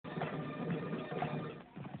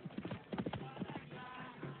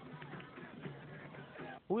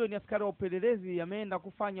Huyo ni askari wa upelelezi, ameenda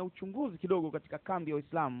kufanya uchunguzi kidogo katika kambi ya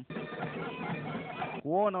Waislamu,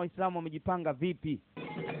 kuona Waislamu wamejipanga vipi.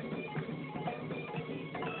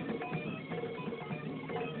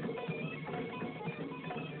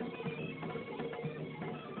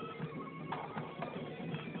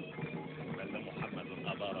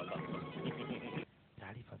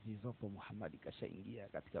 Taarifa zilizopo, Muhammad kashaingia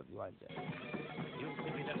katika viwanja,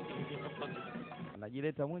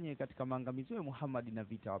 anajileta mwenye katika maangamizi ya Muhammad na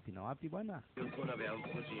Vita wapi na wapi bwana.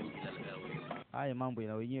 Haya mambo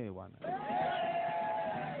yana wenyewe bwana.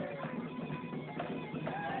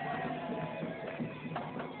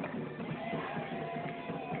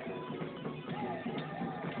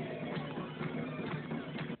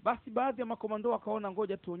 Basi baadhi ya makomando wakaona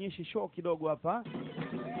ngoja tuonyeshe show kidogo hapa,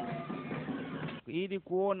 ili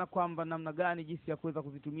kuona kwamba namna gani jinsi ya kuweza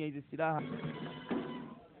kuzitumia hizi silaha.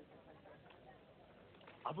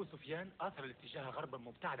 Abu Sufyan athara al-ittijaha gharban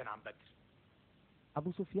mubta'adan an Badr.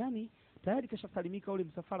 Abu Sufyani tayari kashasalimika, ule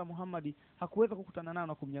msafara Muhammad hakuweza kukutana nao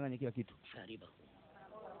na kumnyang'anya kila kitu. Sharibahu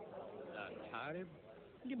la harib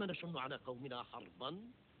lima nashunnu ala qaumina harban.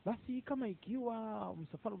 Basi kama ikiwa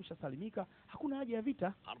msafara umeshasalimika, hakuna haja ya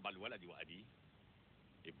vita. Harba alwalad wa abi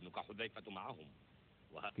ibnuka Hudhaifa ma'ahum.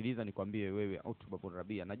 Sikiliza nikwambie wewe Utba bin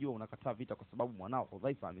Rabia, najua unakataa vita kwa sababu mwanao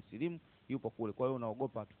Hudhaifa amesilimu, yupo kule, kwa hiyo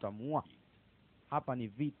unaogopa tutamuua. Hapa ni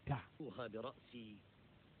vita. Birasi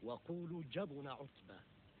wa qulu jabuna Utba.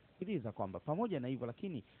 Sikiliza kwamba pamoja na hivyo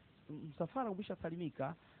lakini msafara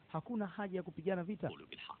umeshasalimika, hakuna haja ya kupigana vita.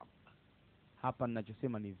 Hapa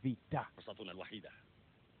ninachosema ni vita. Qasatuna alwahida.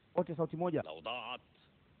 Wote sauti moja. Law da'at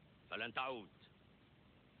falan ta'ud.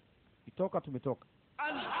 Itoka tumetoka.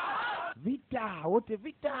 Vita, wote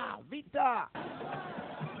vita, vita.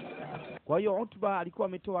 Kwa hiyo Utba alikuwa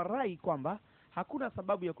ametoa rai kwamba hakuna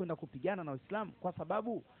sababu ya kwenda kupigana na Waislamu, kwa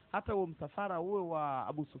sababu hata huo msafara huo wa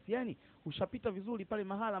Abu Sufyani ushapita vizuri pale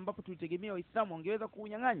mahala ambapo tulitegemea Waislamu wangeweza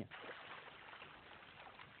kuunyang'anya.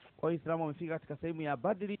 Kwa hiyo Waislamu wamefika katika sehemu ya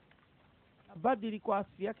Badri. Badri kwa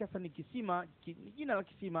asili yake hasa ni kisima, ni jina la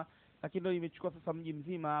kisima, lakini ndio imechukua sasa mji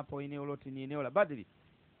mzima hapo, eneo lote ni eneo la Badri.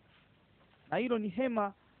 Na hilo ni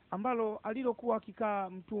hema ambalo alilokuwa akikaa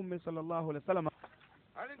Mtume sallallahu alaihi wasallam,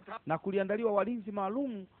 na kuliandaliwa walinzi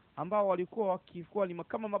maalum ambao walikuwa wakikuwa ni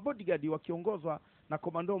kama mabodyguard wakiongozwa na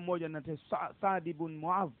komando mmoja na Saad ibn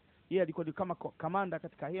Muadh. Yeye alikuwa kama kamanda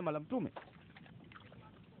katika hema la Mtume.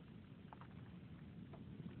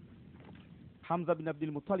 Hamza bin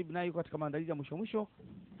Abdul Muttalib naye yuko katika maandalizi ya mwisho.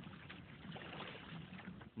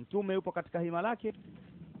 Mtume yupo katika hema lake.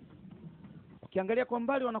 Ukiangalia kwa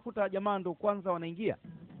mbali wanakuta jamaa ndo kwanza wanaingia.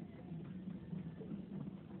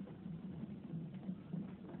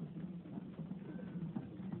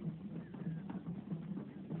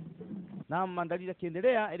 Na maandalizi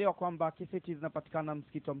yakiendelea, elewa kwamba keseti zinapatikana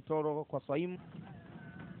msikiti wa Mtoro kwa Swaimu.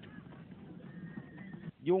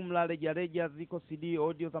 Jumla reja ziko CD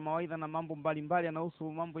audio za mawaidha na mambo mbalimbali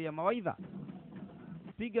yanahusu mambo ya mawaidha.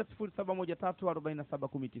 Piga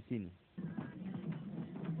 0713471090.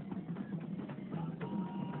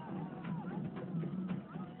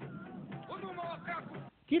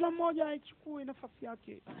 Kila mmoja aichukue nafasi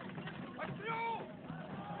yake.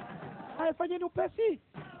 Haya, fanyeni upesi.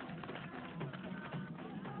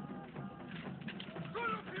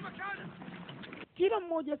 Kila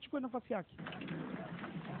mmoja achukue nafasi yake.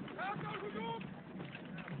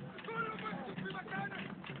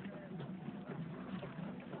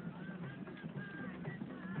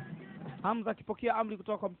 Hamza akipokea amri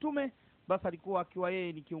kutoka kwa Mtume, basi alikuwa akiwa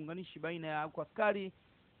yeye ni kiunganishi baina ya askari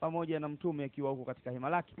pamoja na Mtume akiwa huko katika hema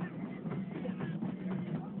lake.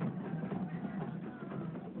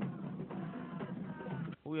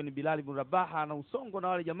 Huyo ni Bilal ibn Rabaha na usongo na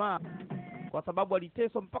wale jamaa, kwa sababu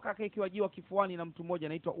aliteswa mpaka akaekiwa jiwa kifuani na mtu mmoja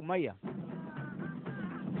anaitwa Umayya.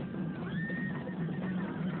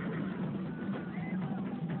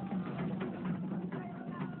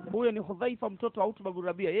 Huyo ni Hudhaifa mtoto wa Utba bin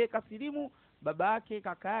Rabia. Yeye kasilimu, baba yake,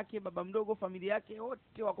 kaka yake, baba mdogo, familia yake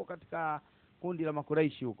wote wako katika kundi la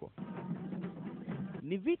Makuraishi huko.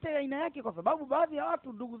 Ni vita ya aina yake, kwa sababu baadhi ya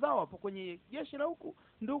watu ndugu zao hapo kwenye jeshi la huku,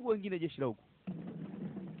 ndugu wengine jeshi la huku.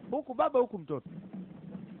 Huku baba huku mtoto.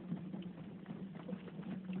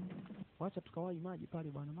 Wacha tukawai maji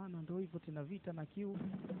pale bwana, maana ndio hivyo tena, vita na kiu.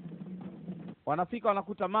 Wanafika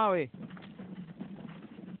wanakuta mawe.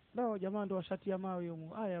 Ndio jamaa ndio washatia mawe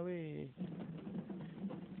huko. Haya we.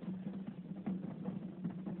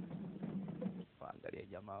 Angalia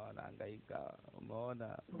jamaa wanahangaika.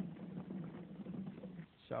 Umeona?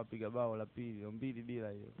 Shapiga bao la pili, 2 bila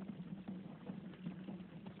hiyo.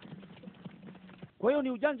 Kwa hiyo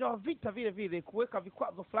ni ujanja wa vita vile vile, kuweka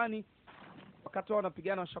vikwazo fulani wakati wao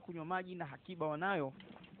wanapigana washakunywa maji na hakiba wanayo,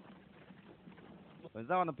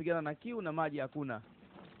 wenzao wanapigana na kiu na maji hakuna.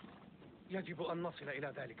 يجب أن نصل إلى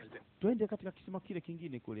ذلك البئر. Twende katika kisima kile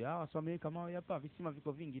kingine kule. Hawa wameweka mawe hapa, visima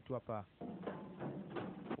viko vingi tu hapa.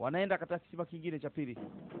 Wanaenda katika kisima kingine cha pili.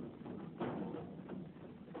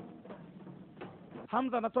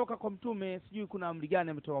 Hamza anatoka kwa Mtume, sijui kuna amri gani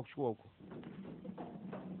ametoka kuchukua huko.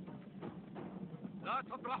 لا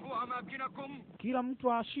تطرحوا أماكنكم. Kila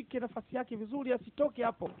mtu ashike nafasi yake vizuri, asitoke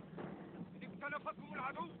hapo. إن اختلفكم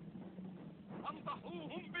العدو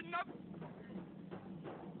أنضحوهم بالنبل.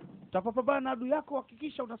 Utapopambana na adui yako,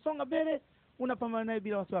 hakikisha unasonga mbele, unapambana naye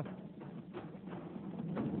bila wasiwasi.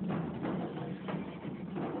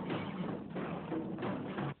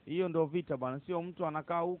 Hiyo ndio vita bwana, sio mtu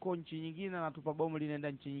anakaa huko nchi nyingine anatupa bomu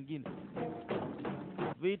linaenda nchi nyingine.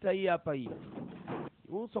 Vita hii hapa hii.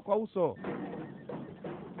 Uso kwa uso.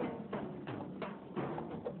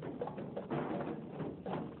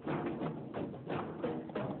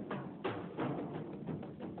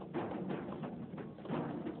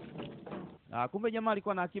 Kumbe jamaa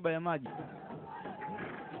alikuwa na akiba ya maji.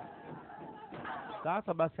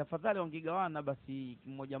 Sasa basi afadhali wangegawana basi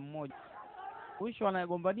mmoja mmoja. Mwisho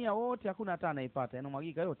wanagombania wote, hakuna hata anaipata,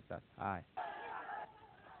 yanamwagika yote sasa. Haya.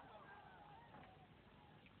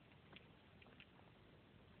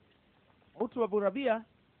 Utba bin Rabia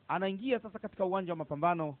anaingia sasa katika uwanja wa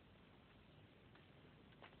mapambano.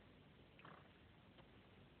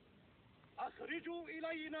 أخرجوا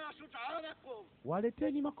إلينا شجعانكم.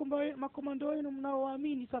 Waleteni makomando wenu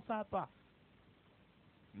mnaowaamini sasa hapa.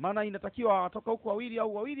 Maana inatakiwa watoka huko wawili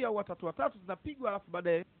au watatu zinapigwa, alafu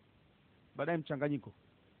baadaye mchanganyiko.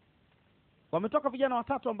 Wametoka vijana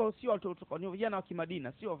watatu ambao sio watoto, ni vijana wa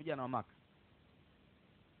Kimadina, sio vijana wa Maka.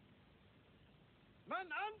 من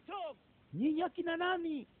أنتم؟ Nyinyi akina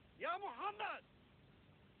nani? يا محمد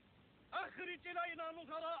أخرج إلينا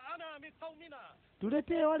نظراءنا من قومنا.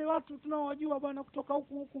 Tuletee wale watu tunaowajua bwana kutoka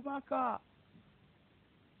huku Maka.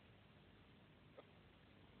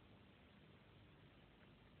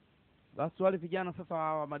 Basi wale vijana sasa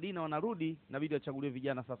wa Madina wanarudi, inabidi wachaguliwe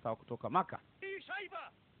vijana sasa wa kutoka Maka. شيبة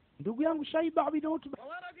Ndugu yangu Shaiba bin Utba,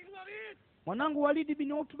 وولد الوليد mwanangu Walid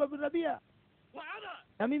bin Utba bin Rabia, وأنا.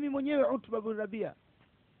 na mimi mwenyewe Utba bin Rabia.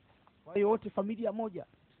 Kwa hiyo wote familia moja.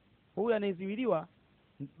 Huyu anayeziwiliwa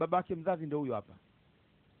babake mzazi ndio huyo hapa.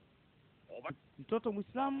 Mtoto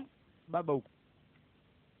Muislamu, baba huko.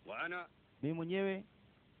 وأنا Mimi mwenyewe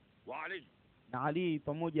وعلي. na Ali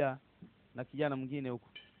pamoja na kijana mwingine huko.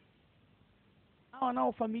 Hawa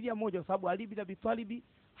nao familia moja kwa sababu Ali bin Abi Talib,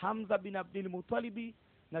 Hamza bin Abdul Muttalib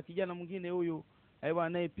na kijana mwingine huyu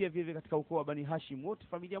naye pia vile katika ukoo wa Bani Hashim, wote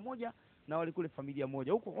familia moja na wale kule familia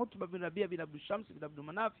moja. Huko Utba bin Rabia bin Abdul Shams bin Abdul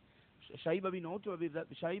Manaf, Shaiba bin Utba bin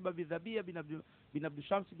Rabia bin Abdul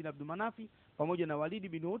Shams bin Abdul Manaf pamoja na Walid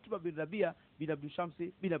bin Utba bin Rabia bin Abdul Shams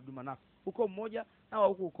bin Abdul Manaf. Ukoo mmoja na wao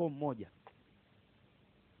huko ukoo mmoja.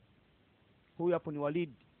 Huyu hapo ni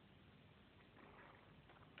Walid.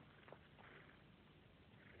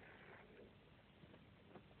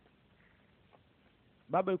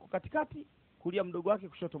 Baba yuko katikati, kulia mdogo wake,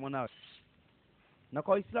 kushoto mwanawe. Na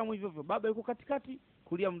kwa Waislamu hivyo hivyo, baba yuko katikati,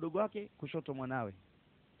 kulia mdogo wake, kushoto mwanawe.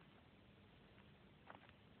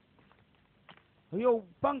 Hiyo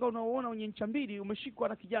upanga unaoona wenye ncha mbili umeshikwa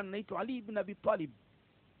na kijana anaitwa Ali ibn Abi Talib.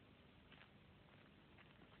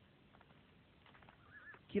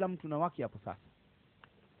 Kila mtu na wake hapo sasa.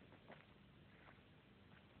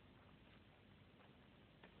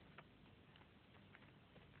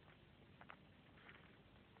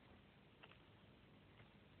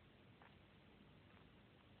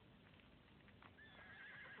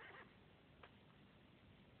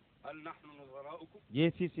 هل نحن نظراؤكم؟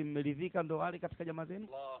 Je, sisi mmeridhika ndo wale katika jamaa zenu?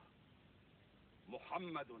 الله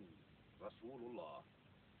محمد رسول الله.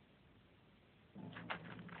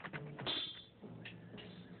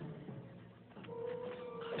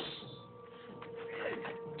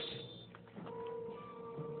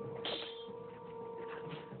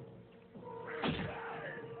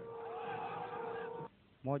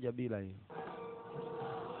 Moja bila hiyo.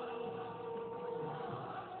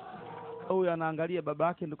 Huyu anaangalia baba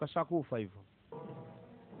yake ndo kashakufa hivyo.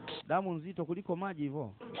 Damu nzito kuliko maji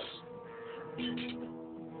hivyo.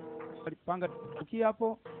 Alipanga tukia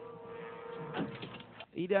hapo.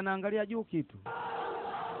 Ili anaangalia juu kitu.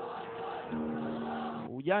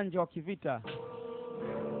 Ujanja wa kivita.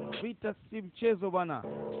 Vita si mchezo bwana.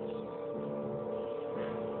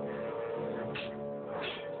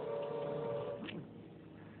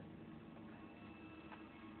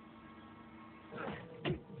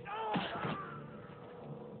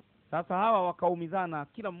 Sasa hawa wakaumizana,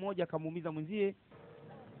 kila mmoja akamuumiza mwenzie.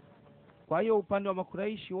 Kwa hiyo upande wa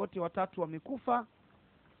Makuraishi wote watatu wamekufa,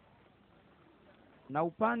 na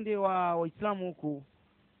upande wa Waislamu huku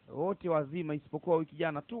wote wazima isipokuwa huyu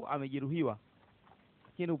kijana tu amejeruhiwa,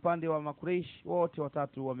 lakini upande wa Makuraishi wote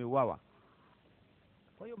watatu wameuawa.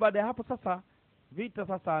 Kwa hiyo baada ya hapo sasa vita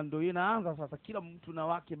sasa ndio inaanza sasa, kila mtu na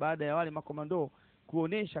wake, baada ya wale makomando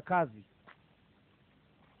kuonesha kazi.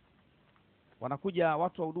 Wanakuja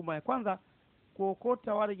watu wa huduma ya kwanza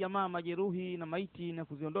kuokota wale jamaa majeruhi na maiti na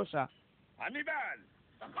kuziondosha. Hannibal,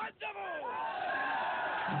 taqaddamu!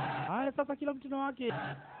 Haya sasa kila mtu na wake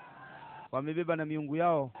wamebeba na miungu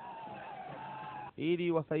yao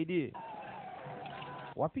ili wasaidie.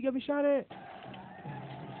 Wapiga mishale,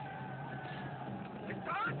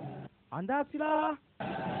 andaa silaha.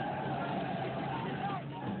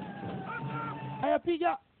 Haya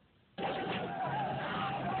piga.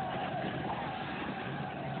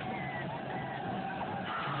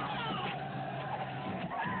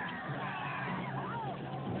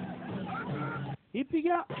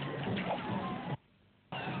 Ipiga.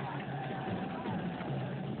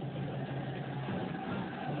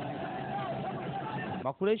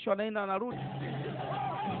 Makuraishi wanaenda wanarudi.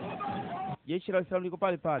 Jeshi la Uislamu liko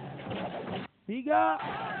pale pale. Piga.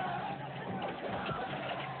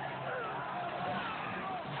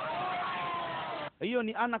 Hiyo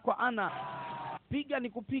ni ana kwa ana. Piga ni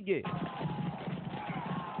kupige.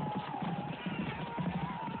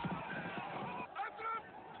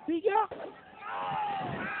 Piga.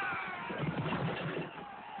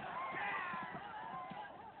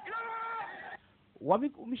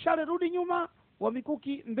 Mishale rudi nyuma, wa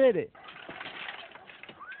mikuki mbele.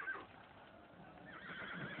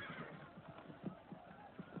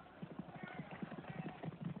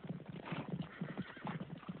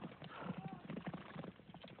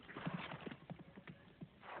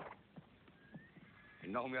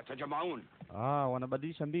 Innahum yatajamaun.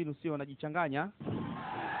 Wanabadilisha mbinu, sio wanajichanganya.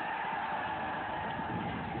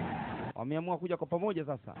 Wameamua kuja kwa pamoja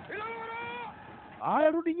sasa.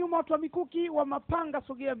 Haya, rudi nyuma watu wa mikuki, wa mapanga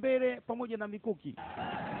sogea mbele pamoja na mikuki.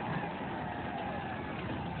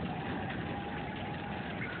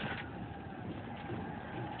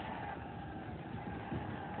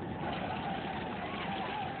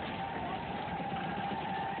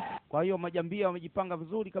 Kwa hiyo majambia wamejipanga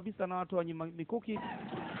vizuri kabisa na watu wenye mikuki.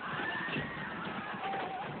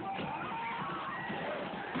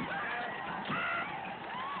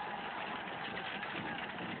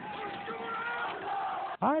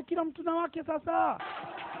 Haya, kila mtu na wake sasa.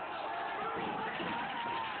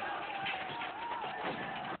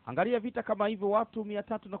 Angalia vita kama hivyo, watu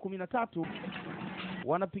 313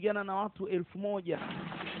 wanapigana na watu 1000.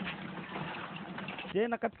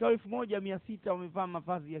 Tena katika 1600 wamevaa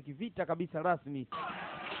mavazi ya kivita kabisa rasmi.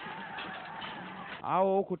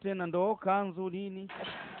 Hao huko tena ndo kanzu nini.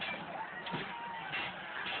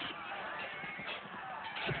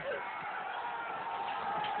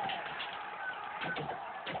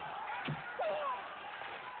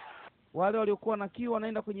 Wale waliokuwa na kiu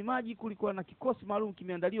wanaenda kwenye maji. Kulikuwa na kikosi maalum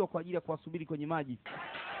kimeandaliwa kwa ajili ya kuwasubiri kwenye maji.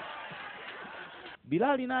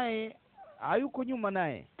 Bilali naye hayuko nyuma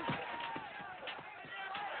naye.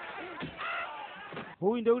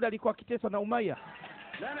 Huyu ndio yule alikuwa akiteswa na Umayya.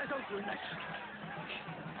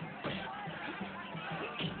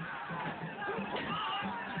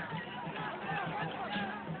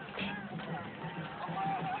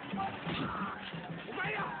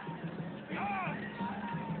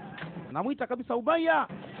 Namuita kabisa Umayya.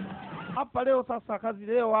 Hapa leo sasa, kazi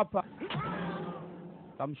leo hapa.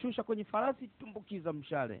 Kamshusha kwenye farasi, tumbukiza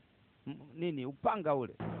mshale. Upanga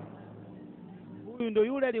ule. Huyu ndio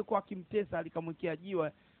yule aliyekuwa akimtesa, alikamwekea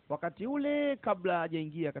jiwe wakati ule kabla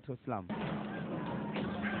hajaingia katika Uislamu.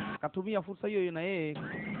 Akatumia fursa hiyo na yeye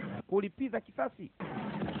kulipiza kisasi.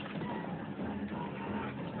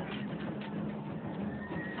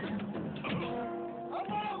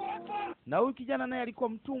 Na huyu kijana naye alikuwa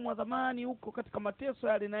mtumwa zamani huko katika mateso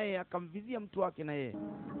yale, naye akamvizia mtu wake na yeye.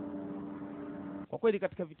 Kwa kweli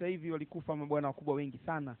katika vita hivi walikufa mabwana wakubwa wengi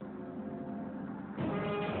sana.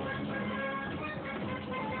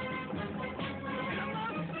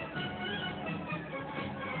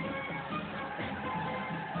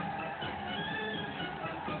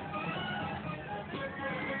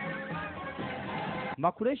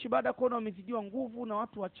 Makureshi baada ya kuona wamezidiwa nguvu na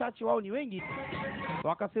watu wachache, wao ni wengi,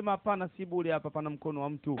 wakasema hapana, si bure hapa, pana mkono wa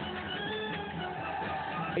mtu.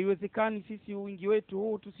 Haiwezekani sisi wingi wetu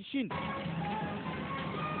huu tusishinde.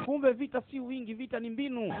 Kumbe vita si wingi, vita ni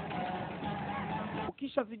mbinu.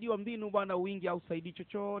 Ukishazidiwa mbinu bwana, wingi hausaidii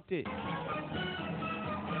chochote.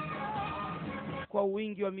 Kwa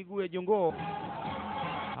wingi wa miguu ya jongoo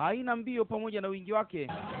haina mbio pamoja na wingi wake.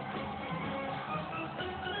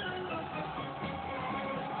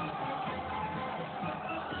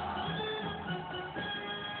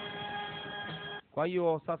 Kwa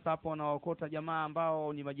hiyo sasa hapo wanaokota jamaa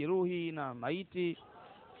ambao ni majeruhi na maiti.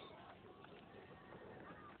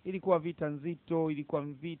 Ilikuwa vita nzito, ilikuwa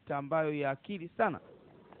vita ambayo ya akili sana.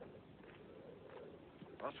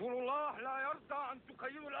 Rasulullah la yarda an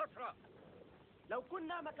tuqayyidu al-asra. لو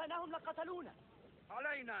كنا مكانهم لقتلونا.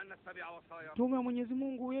 Alaina an nattabi'a wasaya. Mtume wa Mwenyezi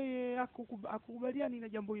Mungu yeye hakukubaliani na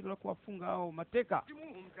jambo hilo la kuwafunga hao mateka.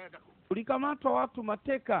 Ulikamatwa watu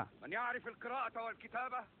mateka. Man ya'rif al-qira'ata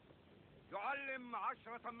wal-kitaba yu'allim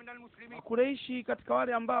 10 min al-muslimin. Kureishi katika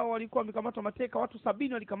wale ambao walikuwa wamekamatwa mateka, watu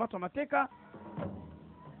 70 walikamatwa mateka.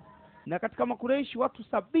 Na katika Makureishi watu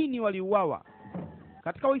 70 waliuawa.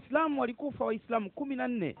 Katika Waislamu walikufa Waislamu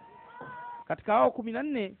 14. Katika hao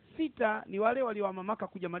 14, 6 ni wale waliohama Maka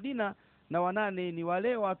kuja Madina na 8 ni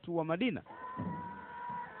wale watu wa Madina.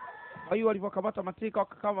 Kwa hiyo walipokamata mateka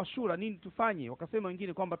wakakaa mashura, nini tufanye? Wakasema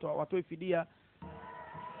wengine kwamba watoe fidia.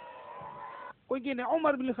 Wengine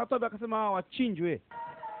Umar bin Khattab akasema wachinjwe.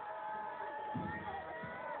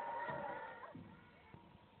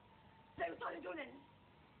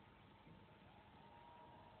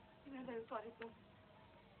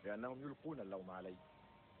 لأنهم يلقون اللوم علي.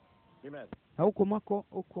 لماذا؟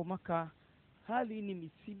 Huko Maka hali ni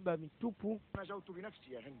misiba mitupu. نجوت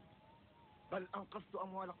بنفسي يا هند، بل أنقذت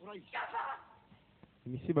أموال قريش.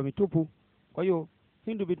 Misiba mitupu. Kwa hiyo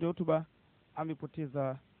Hindu binti Utba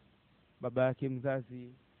amepoteza baba yake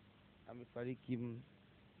mzazi, amefariki,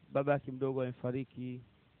 baba yake mdogo amefariki,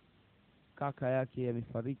 kaka yake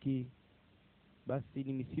amefariki. Basi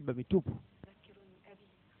ni misiba mitupu.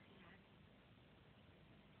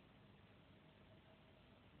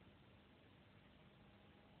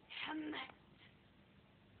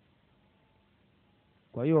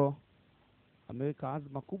 Kwa hiyo ameweka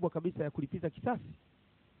azma kubwa kabisa ya kulipiza kisasi,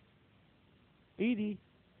 ili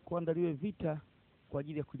kuandaliwe vita kwa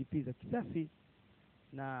ajili ya kulipiza kisasi,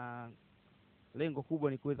 na lengo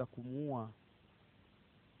kubwa ni kuweza kumuua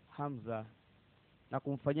Hamza na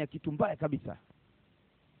kumfanyia kitu mbaya kabisa.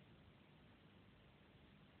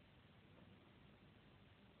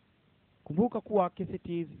 Kumbuka kuwa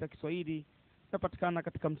keseti hizi za Kiswahili zinapatikana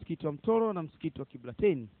katika msikiti wa Mtoro na msikiti wa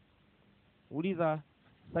Kiblateni. Uliza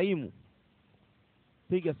Saimu,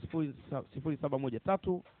 piga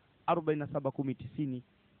 0713 471090.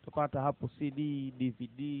 Tupata hapo CD,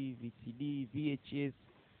 DVD, VCD, VHS,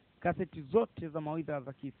 kaseti zote za mawaidha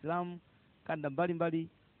za Kiislamu, kanda mbalimbali,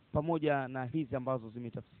 pamoja na hizi ambazo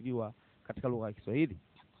zimetafsiriwa katika lugha ya Kiswahili.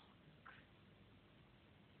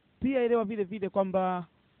 Pia elewa vile vile kwamba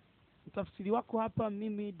mtafsiri wako hapa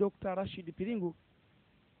mimi Dr. Rashid Piringu.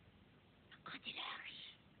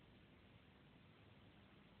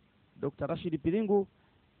 Dr. Rashid Piringu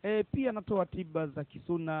pia natoa tiba za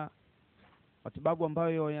kisuna, matibabu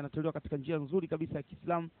ambayo yanatolewa katika njia nzuri kabisa ya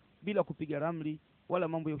Kiislamu, bila kupiga ramli wala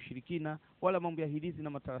mambo ya ushirikina wala mambo ya hirizi na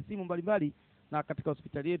matarasimu mbalimbali. Na katika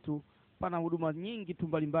hospitali yetu pana huduma nyingi tu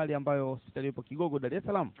mbalimbali ambayo hospitali ipo Kigogo, Dar es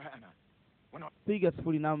Salaam. Piga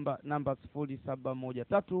namba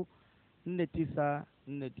 0713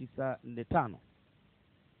 494945.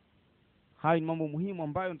 Hayo ni mambo muhimu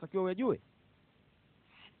ambayo unatakiwa uyajue.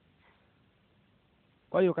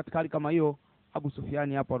 Kwa hiyo katika hali kama hiyo, Abu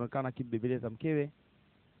Sufyani hapa anaonekana akibebeleza mkewe,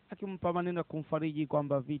 akimpa maneno ya kumfariji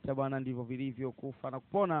kwamba vita bwana ndivyo vilivyo, kufa na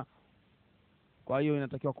kupona. Kwa hiyo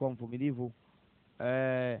inatakiwa kuwa mvumilivu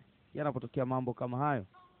yanapotokea mambo kama hayo.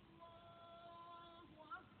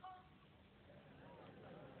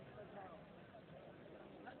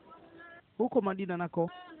 Huko Madina nako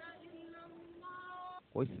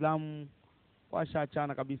Waislamu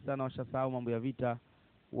washaachana kabisa na washasahau mambo ya vita,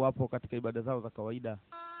 wapo katika ibada zao za kawaida.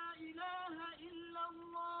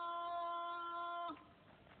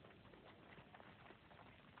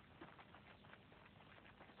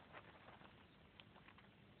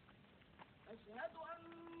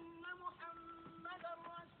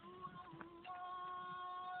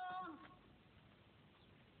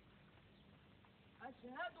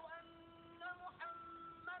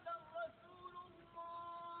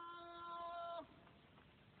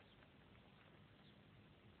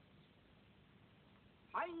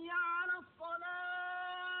 حي على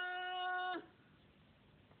الصلاة،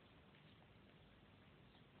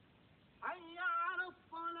 حي على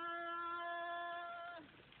الصلاة،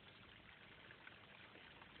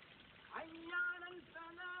 حي على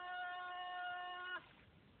الفلاح،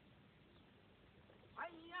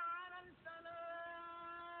 حي على الفلاح.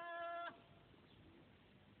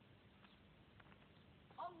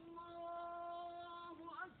 الله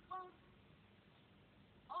أكبر،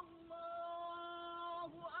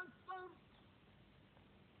 الله أكبر.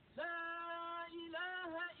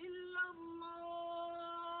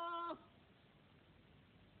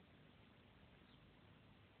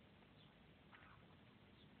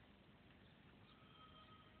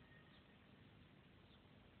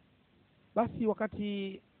 Basi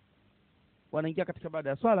wakati wanaingia katika baada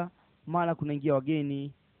ya swala, mara kunaingia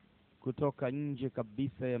wageni kutoka nje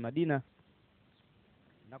kabisa ya Madina,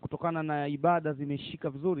 na kutokana na ibada zimeshika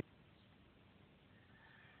vizuri,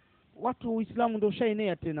 watu Uislamu ndio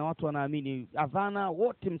ushaenea tena, watu wanaamini adhana,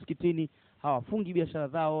 wote msikitini, hawafungi biashara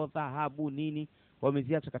zao, dhahabu nini,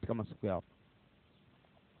 wameziacha katika masoko yao,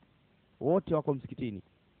 wote wako msikitini.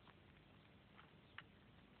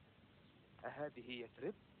 هذه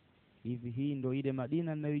يثرب؟ Hivi hii ndio ile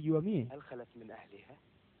Madina ninayojua mie? هل خلت من أهلها؟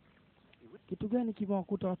 Kitu gani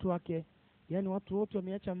kimewakuta watu wake? Yaani watu wote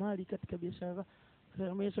wameacha mali katika biashara zao,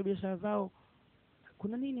 wameacha biashara zao,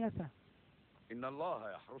 kuna nini hasa? إن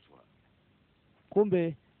الله يحرسها.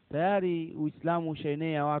 Kumbe tayari Uislamu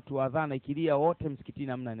ushaenea, watu adhana ikilia wote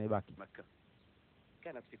msikitini, hamna anayebaki. مكة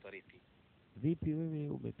كانت في طريقي. Vipi wewe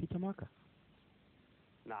umepita Maka?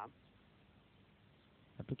 نعم.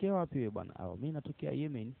 Natokea wapi wewe bwana? Mimi natokea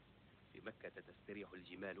Yemen. في مكة تستريح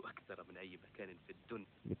الجمال أكثر من أي مكان في الدنيا.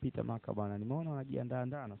 Nimepita Maka bwana, nimeona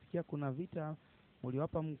wanajiandaa, nasikia kuna vita,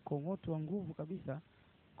 mliwapa mkongoto wa nguvu kabisa,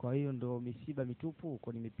 kwa hiyo ndo misiba mitupu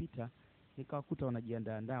huko. Nimepita nikawakuta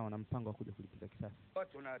wanajiandaa, wana mpango wa kuja kulipiza kisasi.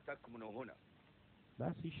 وقتنا تكمن هنا.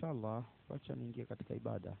 Basi inshallah wacha niingie katika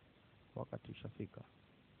ibada, wakati ushafika.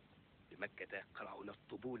 بمكة يقرعون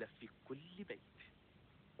الطبول في كل بيت.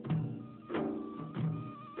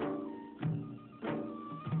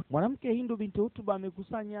 Mwanamke Hindu binti Utuba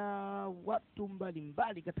amekusanya watu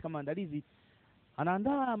mbalimbali katika maandalizi,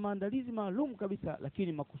 anaandaa maandalizi maalum kabisa,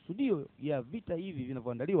 lakini makusudio ya vita hivi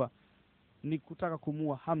vinavyoandaliwa ni kutaka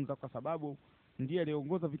kumua Hamza, kwa sababu ndiye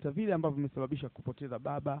aliongoza vita vile ambavyo vimesababisha kupoteza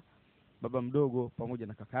baba mdogo pamoja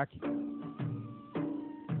na kaka yake.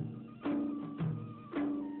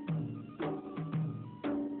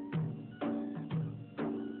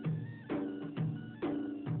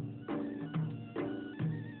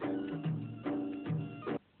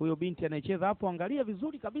 Huyo binti anayecheza hapo, angalia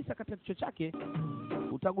vizuri kabisa katika kichwa chake,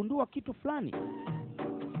 utagundua kitu fulani.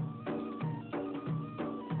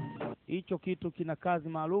 Hicho kitu kina kazi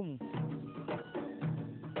maalum.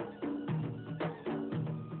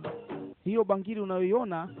 Hiyo bangili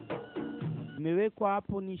unayoiona imewekwa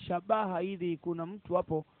hapo ni shabaha, ili kuna mtu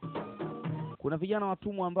hapo, kuna vijana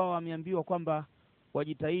watumwa ambao wameambiwa kwamba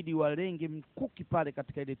wajitahidi walenge mkuki pale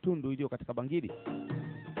katika ile tundu iliyo katika bangili,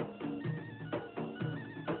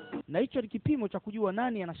 na hicho ni kipimo cha kujua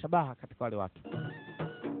nani ana shabaha katika wale watu.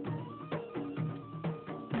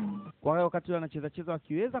 Kwa hiyo wakati wanacheza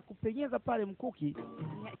wakiweza kupenyeza pale mkuki,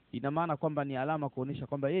 ina maana kwamba ni alama kuonesha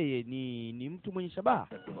kwamba yeye ni mtu mwenye shabaha.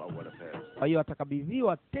 Kwa hiyo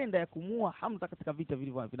atakabidhiwa tenda ya kumua Hamza katika vita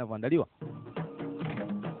vinavyoandaliwa.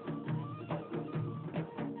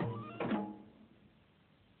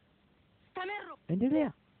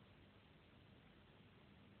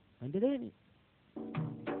 Endeleeni.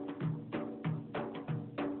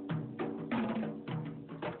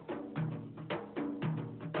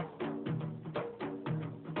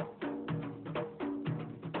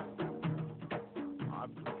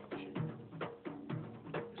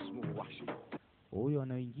 Huyo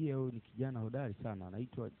anaingia, huyo ni kijana hodari sana,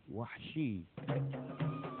 anaitwa Wahshi.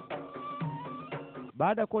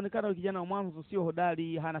 Baada ya kuonekana kijana wa mwanzo sio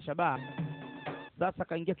hodari, hana shabaha, sasa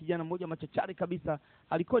kaingia kijana mmoja machachari kabisa,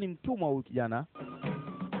 alikuwa ni mtumwa huyu kijana.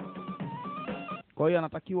 Kwa hiyo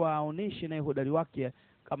anatakiwa aoneshe naye hodari wake,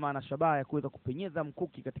 kama ana shabaha ya kuweza kupenyeza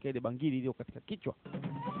mkuki katika ile bangili iliyo katika kichwa.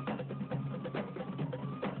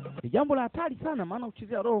 Ni jambo la hatari sana, maana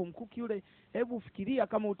uchezea roho mkuki yule. Hebu fikiria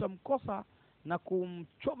kama utamkosa na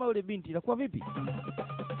kumchoma yule binti, itakuwa vipi?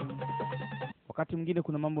 Wakati mwingine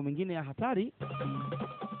kuna mambo mengine ya hatari.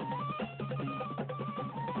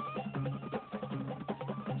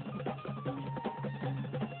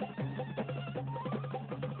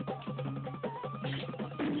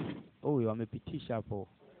 Huyo amepitisha hapo.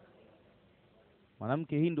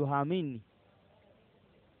 Mwanamke Hindu haamini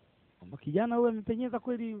kwamba kijana huyo amepenyeza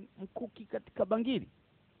kweli mkuki katika bangili.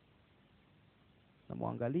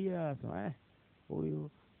 Namwangalia, anasema huyu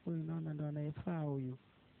naona ndo anayefaa huyu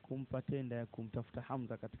kumpa tenda ya kumtafuta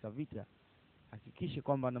Hamza katika vita. Hakikishe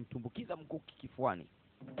kwamba anamtumbukiza mkuki kifuani.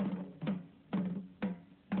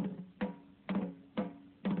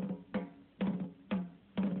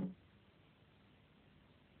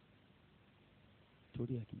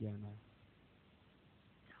 Tulia kijana,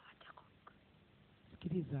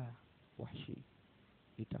 sikiliza Wahshi,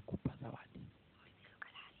 nitakupa zawadi,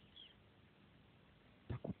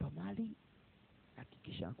 nitakupa mali.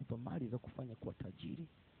 Hakikisha nakupa mali za kufanya kuwa tajiri.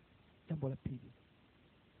 Jambo la pili,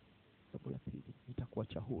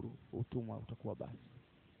 nitakuacha huru, utumwa utakuwa basi.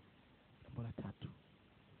 Jambo la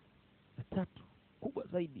tatu kubwa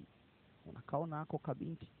zaidi, unakaona ako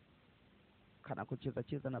kabinti kana kucheza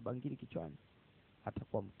cheza na bangili kichwani,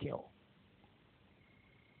 atakuwa mkeo.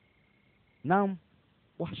 Naam,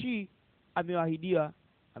 Wahshi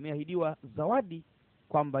ameahidiwa zawadi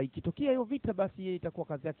kwamba ikitokea hiyo vita, basi yeye itakuwa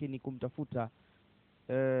kazi yake ni kumtafuta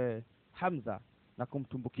Hamza na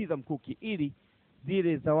kumtumbukiza mkuki ili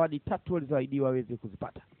zile zawadi 3 alizoahidiwa aweze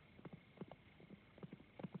kuzipata.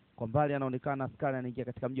 Kwa mbali anaonekana askari anaingia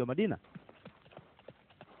katika mji wa Madina.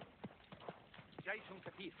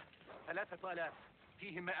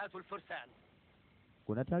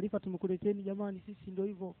 Kuna taarifa tumekuleteni jamani, sisi ndio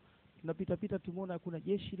hivyo tunapita tumeona kuna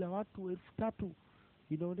jeshi la watu 3,000.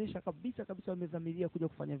 Inaonesha kabisa wamedhamiria kuja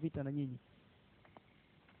kufanya vita na nyinyi.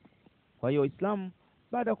 Kwa hiyo Waislamu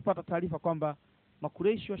baada ya kupata taarifa kwamba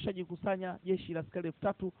Makureishi washajikusanya jeshi la askari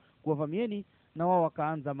 3,000 kuwavamieni, na wao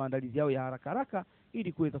wakaanza maandalizi yao ya haraka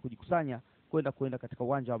ili kuweza kujikusanya kwenda katika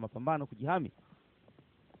uwanja wa mapambano kujihami.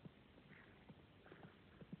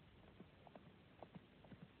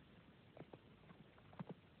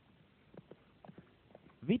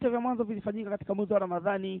 Vita vya mwanzo vilifanyika katika mwezi wa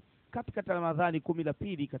Ramadhani, katikati ya Ramadhani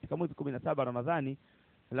 12 katika mwezi 17 Ramadhani,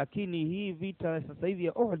 lakini hii vita sasa hivi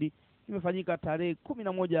ya Uhud imefanyika tarehe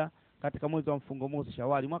 11 katika mwezi wa mfungo mosi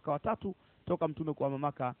Shawali, mwaka wa 3 toka mtume kwa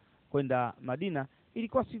Maka kwenda Madina.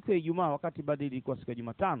 Ilikuwa siku ya Ijumaa, wakati Badri ilikuwa siku ya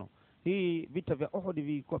Jumatano. Hii vita vya Uhud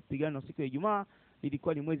vilikuwa pigano siku ya Ijumaa,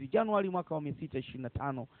 ilikuwa ni mwezi Januari mwaka wa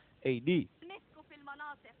 625 AD.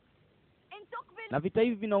 Na vita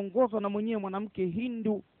hivi vinaongozwa na mwenyewe mwanamke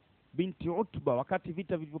Hindu binti Utba, wakati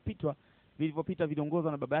vita vilivyopita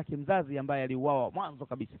viliongozwa na baba yake mzazi ambaye aliuawa mwanzo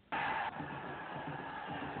kabisa.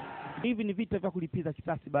 Hivi ni vita vya kulipiza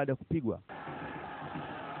kisasi baada ya kupigwa.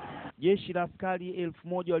 Jeshi la askari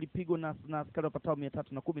 1,000 walipigwa na askari wapatao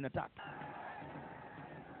 313.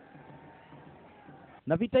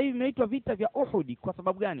 Na vita hivi vimeitwa vita vya Uhud kwa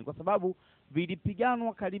sababu gani? Kwa sababu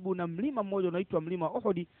vilipiganwa karibu na mlima mmoja unaitwa mlima wa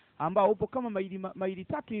Uhud, ambao upo kama maili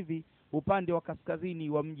 3 hivi upande wa kaskazini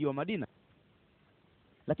wa mji wa Madina.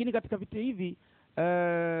 Lakini katika vita hivi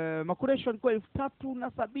Makureishi walikuwa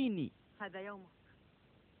 370.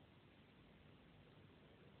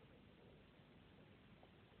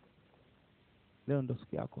 Leo ndo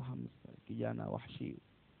siku yako Hamza, kijana Wahshi.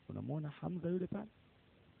 Unamwona Hamza yule pale?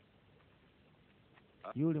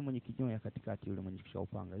 Yule mwenye kinyoya katikati, yule mwenye kisha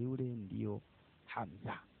upanga, yule ndio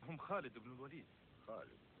Hamza. Khalid ibn Walid.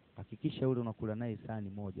 Khalid. Hakikisha yule unakula naye sahani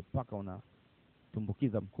moja mpaka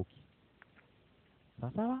unatumbukiza mkuki.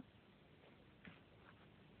 Sawa?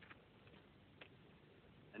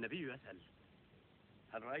 النبي يسأل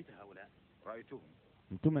هل رأيت هؤلاء؟ رأيتهم.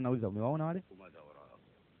 Mtume anauliza umewaona wale? وماذا وراءهم؟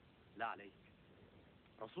 لا عليك.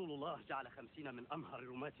 رسول الله جعل 50 من أمهر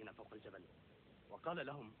رماتنا فوق الجبل وقال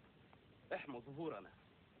لهم احموا ظهورنا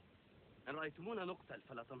إن رأيتمونا نقتل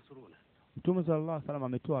فلا تنصرونا. Mtume sallallahu alaihi wasallam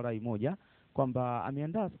ametoa rai moja kwamba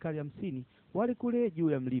ameandaa askari 50 wale kule juu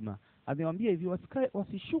ya mlima. Amewaambia hivi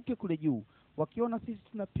wasishuke kule juu. Wakiona sisi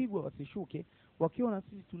tunapigwa wasishuke. Wakiona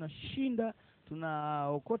sisi tunashinda,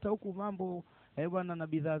 tunaokota huku mambo bwana na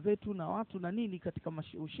bidhaa zetu na watu na nini katika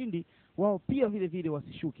ushindi, wao pia vile vile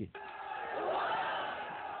wasishuke.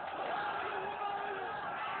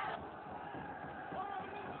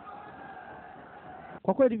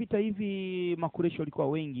 Kwa kweli vita hivi Makureishi walikuwa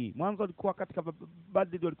wengi. Mwanzo walikuwa katika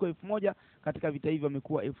Badri walikuwa 1,000, katika vita hivi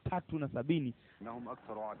wamekuwa 370.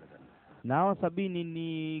 Na hao 70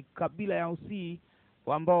 ni kabila ya Usii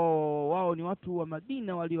ambao wao ni watu wa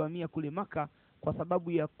Madina waliohamia kule Maka kwa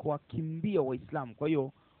sababu ya kuwakimbia Waislamu. Kwa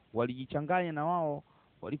hiyo walijichanganya na wao,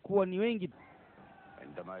 walikuwa ni wengi.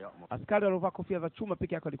 Askari waliovaa kofia za chuma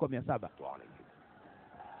peke yake walikuwa 700.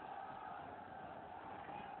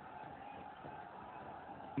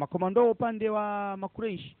 Makomando upande wa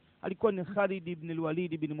Makureish alikuwa ni Khalid ibn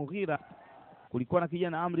al-Walid ibn Mughira. Kulikuwa na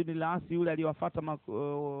kijana Amr ibn al-As yule aliwafuata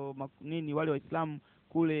wale Waislamu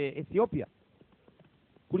kule Ethiopia.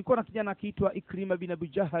 Kulikuwa na kijana akiitwa Ikrima bin Abi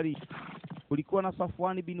Jahari. Kulikuwa na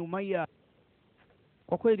Safwan bin Umayya.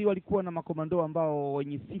 Kwa kweli walikuwa na makomando ambao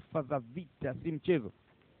wenye sifa za vita, si mchezo.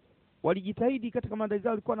 Walijitahidi katika maandalizi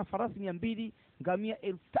yao, walikuwa na farasi 200, ngamia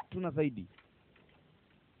 3,000 na zaidi.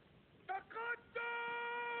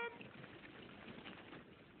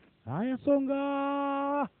 Haya,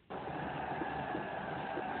 songa.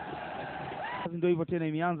 Ndio hivyo tena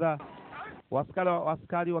imeanza.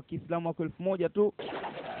 Askari wa Kiislamu wako 1,000 tu.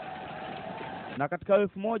 Na katika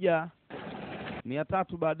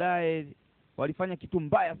 1,300 baadaye walifanya kitu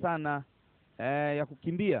mbaya sana ya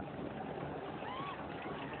kukimbia.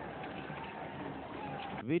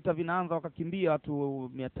 Vita vinaanza wakakimbia watu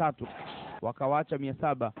 300, wakawaacha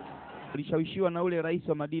 700. alishawishiwa na ule rais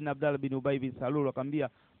wa Madina Abdallah bin Ubay bin Salul, akamwambia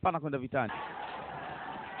pana kwenda vitani.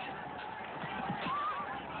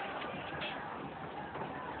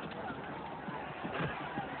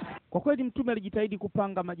 Kwa kweli mtume alijitahidi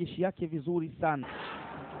kupanga majeshi yake vizuri sana,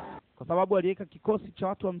 kwa sababu aliweka kikosi cha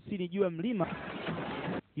watu 50 juu ya mlima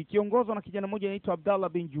kikiongozwa na kijana mmoja anaitwa Abdallah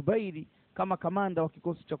bin Jubairi kama kamanda wa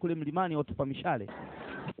kikosi cha kule mlimani watupa mishale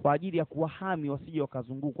kwa ajili ya kuwahami wasije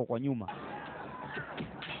wakazungukwa kwa nyuma.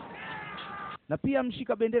 Na pia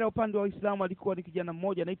mshika bendera upande wa Uislamu alikuwa ni kijana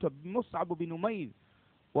mmoja anaitwa Mus'ab bin Umair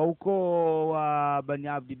wa ukoo wa Bani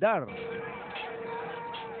Abdidar.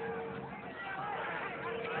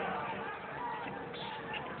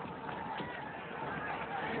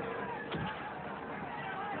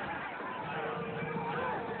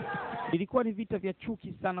 Ilikuwa ni vita vya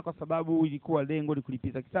chuki sana, kwa sababu ilikuwa lengo ni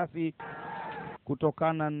kulipiza kisasi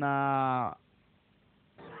kutokana na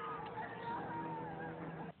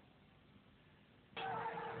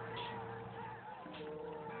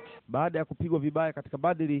baada ya kupigwa vibaya katika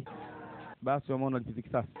Badri, basi wameona lipiza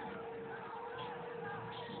kisasi.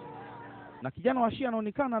 Na kijana wa Shia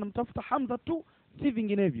anaonekana anamtafuta Hamza tu, si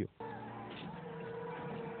vinginevyo.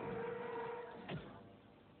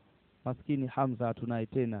 Maskini Hamza hatunaye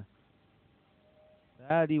tena.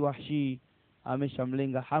 Tayari Wahshi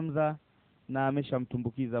ameshamlenga Hamza na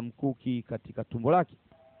ameshamtumbukiza mkuki katika tumbo lake.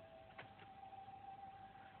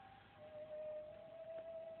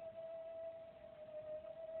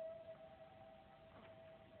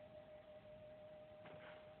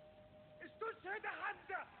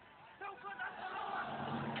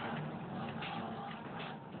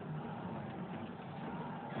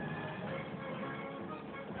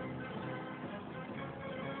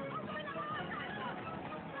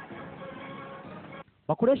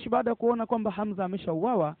 Makureshi baada ya kuona kwamba Hamza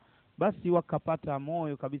ameshauawa, basi wakapata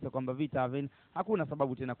moyo kabisa kwamba vita hakuna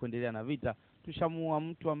sababu tena kuendelea na vita. Tushamua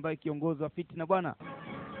mtu ambaye kiongozi wa fitina bwana.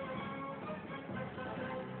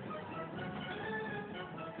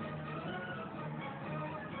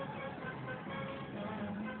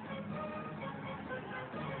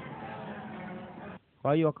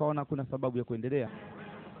 Kwa hiyo wakaona kuna sababu ya kuendelea.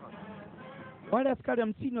 Wale askari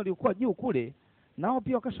 50 waliokuwa juu kule nao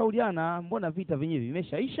pia wakashauriana, mbona vita vyenyewe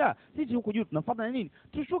vimeshaisha? Sisi huku juu tunafuata nini?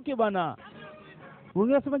 Tushuke bana.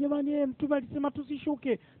 Wengine wasema jamani, mtume alisema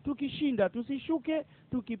tusishuke, tukishinda tusishuke,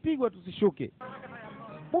 tukipigwa tusishuke.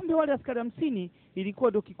 Kumbe wale askari 50 ilikuwa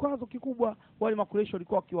ndio kikwazo kikubwa. Wale Makureshi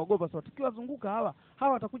walikuwa wakiwaogopa, sasa tukiwazunguka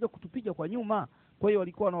hawa watakuja kutupiga kwa nyuma. Kwa hiyo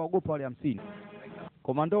walikuwa wanaogopa wale 50.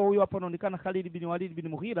 Komando huyo hapa anaonekana Khalid bin Walid bin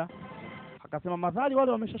Mughira akasema, madhali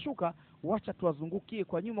wale wameshashuka, wacha tuwazungukie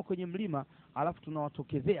kwa nyuma kwenye mlima, alafu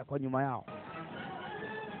tunawatokezea kwa nyuma yao.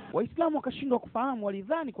 Waislamu wakashindwa kufahamu,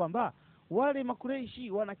 walidhani kwamba wale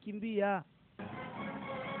Makureishi wanakimbia.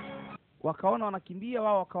 Wakaona wanakimbia,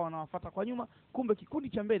 wao wakawa wanawafuata kwa nyuma, kumbe kikundi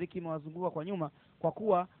cha mbele kimewazunguka kwa nyuma, kwa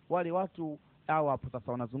kuwa wale watu hao hapo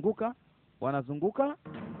sasa wanazunguka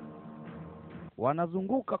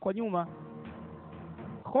kwa nyuma.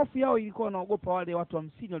 Hofu yao ilikuwa wanaogopa wale watu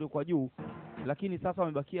 50 waliokuwa juu, lakini sasa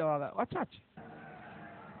wamebakia wachache.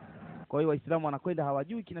 Kwa hiyo Waislamu wanakwenda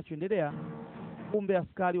hawajui kinachoendelea. Kumbe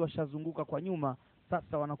askari washazunguka kwa nyuma,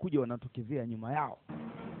 sasa wanakuja wanatokezea nyuma yao.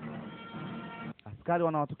 Askari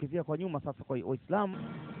wanawatokezea kwa nyuma sasa, kwa Waislamu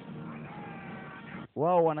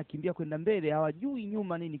wao wanakimbia kwenda mbele, hawajui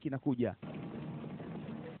nyuma nini kinakuja.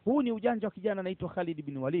 Huu ni ujanja wa kijana anaitwa Khalid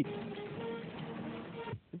bin Walid.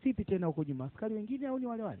 Vipi tena huko nyuma, askari wengine au ni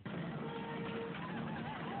wale wale?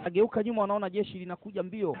 Ageuka nyuma, wanaona jeshi linakuja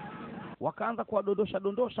mbio, wakaanza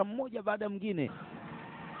kuwadondosha mmoja baada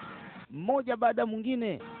ya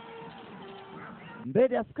mwingine,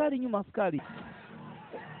 mbele askari, nyuma askari.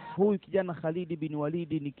 Huyu kijana Khalid bin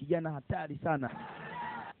Walid ni kijana hatari sana.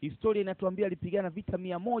 Historia inatuambia alipigana vita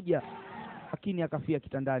 100 lakini akafia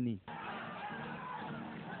kitandani.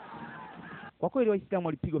 Kwa kweli Waislamu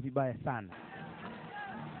walipigwa vibaya sana.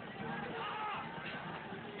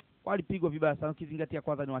 Walipigwa vibaya sana, ukizingatia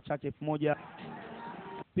kwanza ni wachache 1000.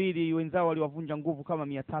 Pili, wenzao waliwavunja nguvu kama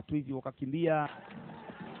 300 hivi wakakimbia.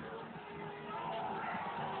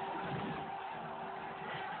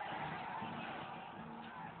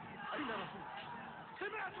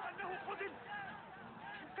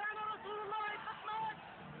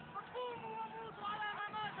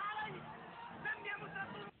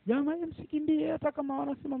 Jamaa msikimbie, hata kama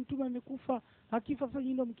wanasema mtume amekufa, akifa sasa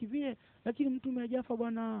ndio mkivie, lakini mtume hajafa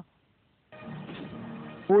bwana.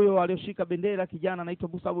 Huyo alioshika bendera kijana anaitwa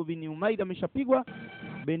Mus'ab bin Umair ameshapigwa.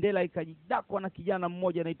 Bendera ikajidakwa na kijana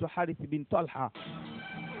mmoja anaitwa Harith bin Talha.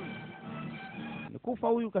 Kufa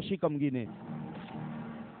huyu, kashika mwingine.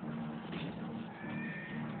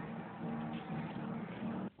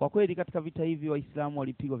 Kwa kweli katika vita hivi Waislamu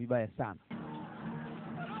walipigwa vibaya sana.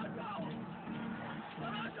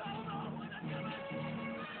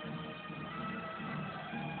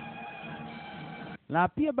 Na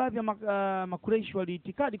pia baadhi ya Makureishi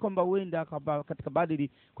waliitikadi kwamba huenda katika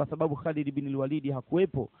Badri, kwa sababu Khalid bin Walid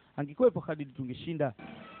hakuwepo. Angekuwepo Khalid tungeshinda,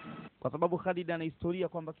 kwa sababu Khalid ana historia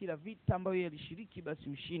kwamba kila vita ambayo yeye alishiriki basi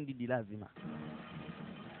ushindi ni lazima.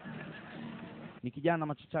 Ni kijana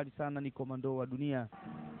machachari sana, ni komando wa dunia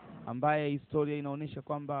ambaye historia inaonyesha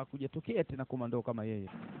kwamba kujatokea tena komando kama yeye.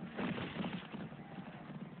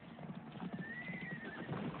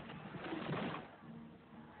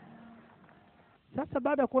 Sasa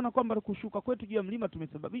baada ya kuona kwamba kushuka kwetu juu ya mlima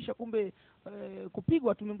tumesababisha kumbe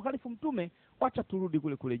kupigwa, tumemkhalifu mtume, wacha turudi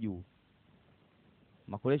kule kule juu.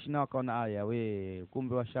 Makureishi nao wakaona aya,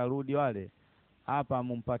 kumbe washarudi wale, hapa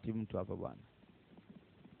mumpati mtu hapa bwana.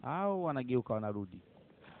 Au wanageuka wanarudi,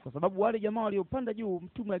 kwa sababu wale jamaa waliopanda juu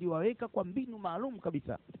mtume aliwaweka kwa mbinu maalum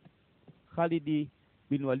kabisa. Khalid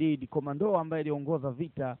bin Walid, komando ambaye aliongoza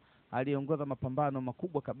vita, aliongoza mapambano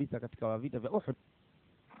makubwa kabisa katika vita vya Uhud,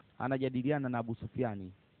 anajadiliana na Abu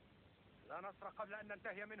Sufyani. لا نصر قبل أن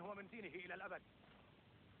ننتهي منه ومن دينه إلى الأبد.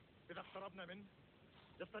 إذا اقتربنا منه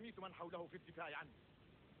يستميت من حوله في الدفاع عنه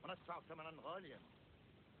وندفع ثمنا غاليا.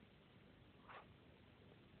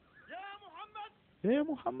 يا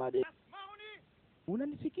محمد اسمعني.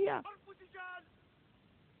 unanisikia? حرب سجال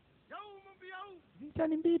يوم بيوم. Vita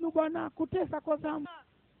ni mbinu bwana, kutesa kwa zamu.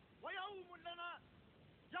 ويوم لنا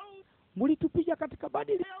يوم. Mlitupiga katika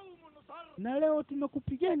Badri يوم نصر. na leo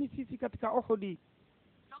tumekupigeni sisi katika Uhud. يقول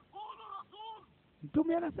الرسول.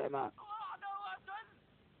 Mtume anasema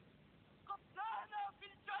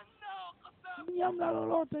mnyamla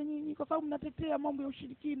lolote nyinyi, kwa sababu mnatetea mambo ya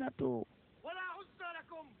ushirikina tu.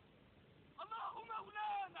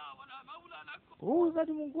 Uza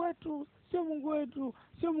ni Mungu wetu, sio Mungu wetu,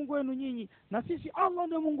 sio Mungu wenu nyinyi, na sisi Allah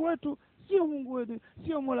ndio Mungu wetu, sio Mungu wetu,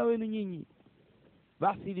 sio Mola wenu nyinyi.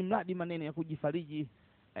 Basi ili mradi maneno ya kujifariji,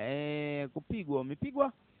 kupigwa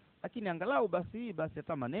wamepigwa, lakini angalau basi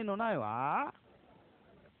hata maneno nayo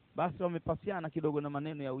basi wamepasiana kidogo na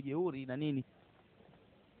maneno ya ujeuri na nini.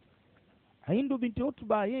 Hindu binti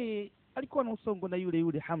Utba yeye alikuwa na usongo na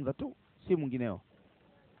yule Hamza tu, si mwingineo.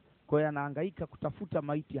 Kwa hiyo anahangaika kutafuta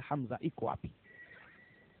maiti ya Hamza iko wapi.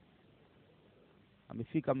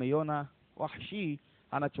 Amefika, ameiona Wahshi,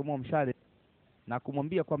 anachomoa mshale na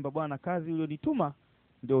kumwambia kwamba bwana, kazi ulionituma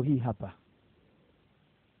ndio hii hapa.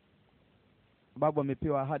 Babu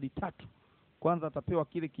amepewa ahadi 3. Kwanza atapewa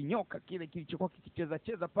kile kinyoka kile kilichokuwa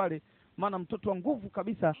kikicheza pale, maana mtoto wa nguvu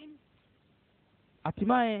kabisa.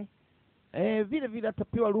 Hatimaye vile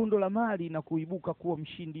atapewa rundo la mali na kuibuka kuwa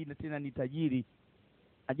mshindi na tena ni tajiri.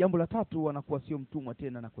 Na jambo la 3, anakuwa sio mtumwa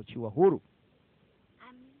tena na kuachiwa huru.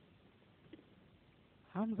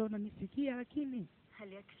 Hamza, unanisikia? Lakini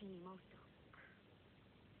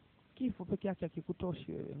kifo peke yake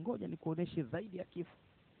hakikutoshi wewe, ngoja nikuoneshe zaidi ya kifo.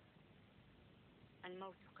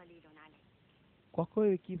 Kwa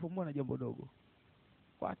kweli kifo mbona jambo dogo,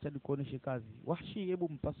 wacha nikuoneshe kazi. Wahshi, hebu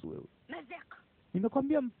mpasu wewe.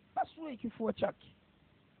 Nimekwambia mpasue kifua chake.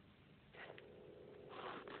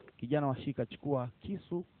 Kijana Washika chukua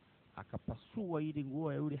kisu, akapasua ile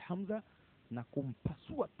nguo ya yule Hamza na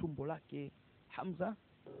kumpasua tumbo lake Hamza,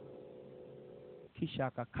 kisha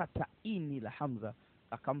akakata ini la Hamza,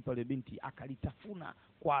 akampa ile binti, akalitafuna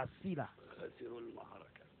kwa hasira.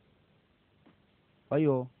 Kwa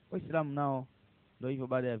hiyo Waislamu nao ndio hivyo,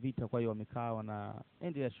 baada ya vita, kwa hiyo wamekaa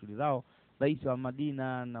wanaendelea shughuli zao. Rais wa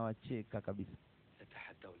Madina na wacheka kabisa.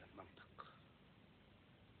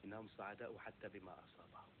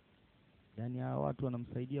 Yani hao watu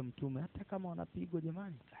wanamsaidia mtume hata kama wanapigwa.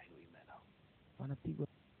 Jamani, wanapigwa,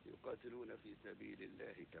 yuqatiluna fi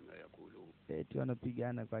sabilillahi kama yaqulun, eti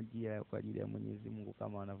wanapigana kwa ajili ya Mwenyezi Mungu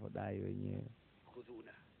kama wanavyodai wenyewe.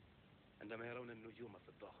 khudhuna عندما يرون النجوم في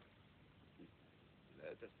الظهر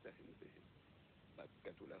لا تستهن بهم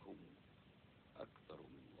مكة لهم أكثر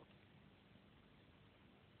من وطن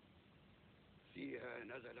فيها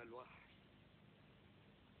نزل الوحي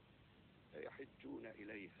يحجون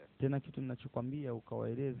إليها. Tena kitu ninachokwambia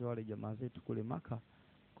ukawaeleze wale jamaa zetu kule Maka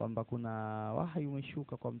kwamba kuna wahi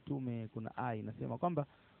umeshuka kwa mtume, kuna aya inasema kwamba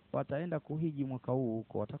wataenda kuhiji mwaka huu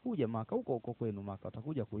huko, watakuja Maka huko kwenu Maka,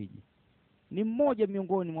 watakuja kuhiji. Ni mmoja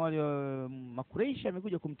miongoni mwa wale Makureishi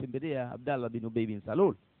amekuja kumtembelea Abdallah bin Ubay bin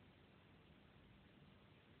Salul,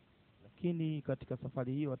 lakini katika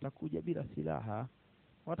safari hiyo watakuja bila silaha,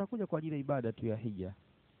 watakuja kwa ajili ya ibada tu ya hija.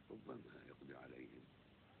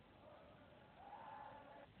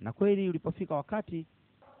 Na kweli ulipofika wakati,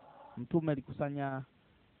 mtume alikusanya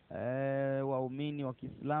waumini wa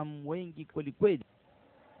Kiislamu wengi kweli kweli,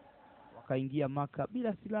 wakaingia Maka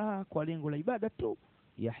bila silaha kwa lengo la ibada tu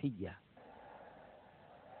ya hija.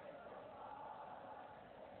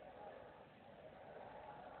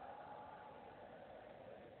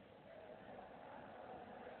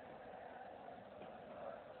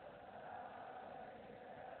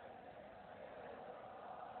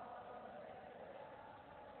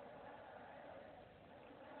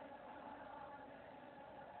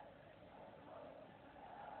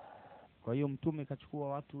 Kwa hiyo mtume kachukua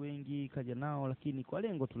watu wengi kaja nao, lakini kwa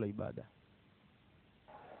lengo tu la ibada.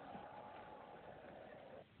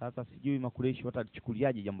 Sasa sijui Makureishi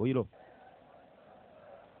watalichukuliaje jambo hilo.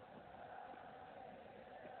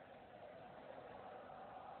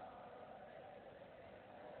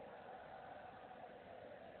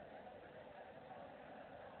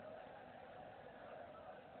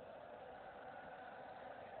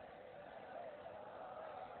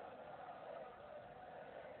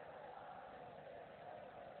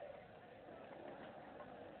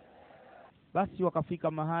 Basi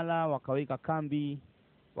wakafika mahala, wakaweka kambi,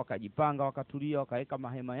 wakajipanga, wakatulia, wakaweka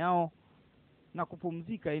mahema yao na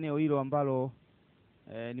kupumzika eneo hilo ambalo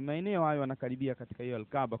ni maeneo hayo wanakaribia katika hiyo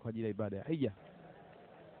Al-Kaaba kwa ajili ya ibada ya hija.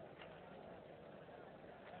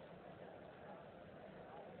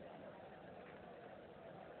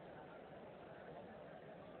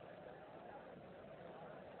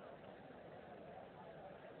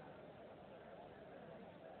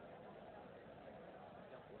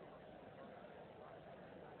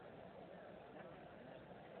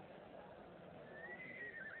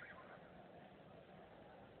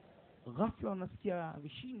 Ghafla wanasikia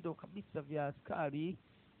vishindo kabisa vya askari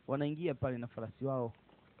wanaingia pale na farasi wao.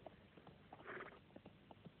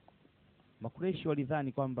 Makureishi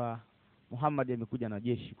walidhani kwamba Muhammad amekuja na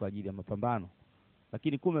jeshi kwa ajili ya mapambano,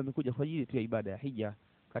 lakini kumbe amekuja kwa ajili tu ya ibada ya hija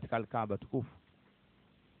katika Al-Kaaba tukufu.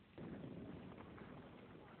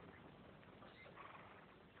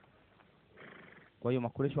 Kwa hiyo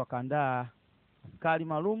Makureishi wakaandaa askari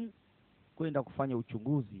maalum kwenda kufanya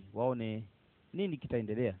uchunguzi waone nini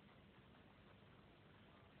kitaendelea.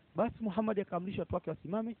 Basi Muhammad akaamrisha watu wake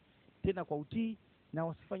wasimame tena kwa utii na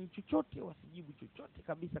wasifanye chochote, wasijibu chochote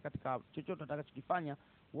kabisa katika chochote atakachokifanya,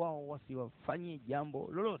 wao wasiwafanyie jambo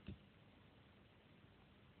lolote.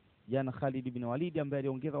 Jana Khalid ibn Walid ambaye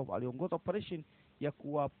aliongoza operation ya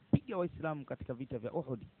kuwapiga Waislamu katika vita vya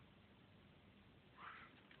Uhud.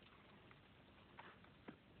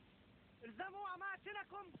 Ilzamu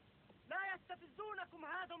amakinakum la yastafizunakum,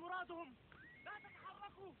 hadha muraduhum, la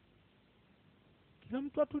tataharaku. Kila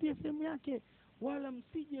mtu atulie sehemu yake, wala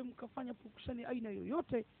msije mkafanya pukushani aina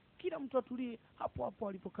yoyote. Kila mtu atulie hapo hapo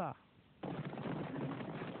alipokaa.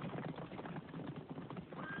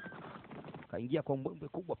 Kaingia kwa mbwembwe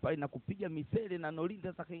kubwa pale na kupiga misele na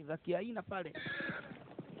nolinda za kiaina pale.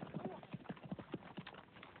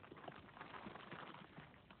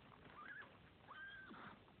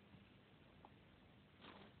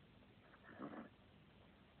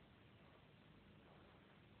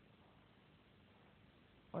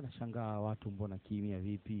 Wanashangaa watu, mbona kimya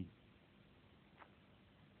vipi?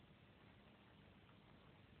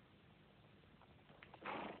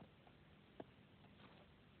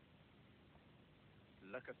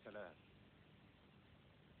 Laka salam.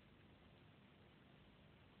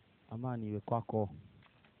 Amani iwe kwako.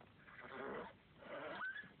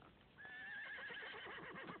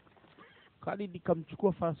 Khalid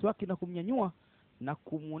kamchukua farasi wake na kumnyanyua na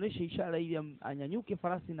kumuonesha ishara ili anyanyuke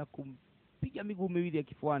farasi na kumpiga miguu miwili ya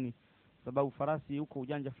kifuani, sababu farasi huko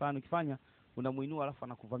ujanja fulani ukifanya unamuinua alafu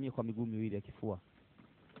anakuvamia kwa miguu miwili ya kifua.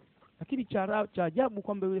 Lakini cha ajabu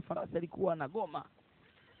kwamba yule farasi alikuwa anagoma,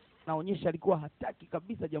 naonyesha alikuwa hataki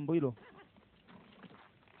kabisa jambo hilo.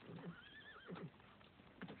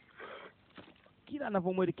 Kila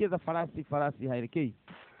anapomwelekeza farasi haelekei.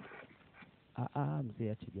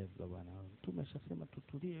 Mzee acha jaziba bwana. Mtume ashasema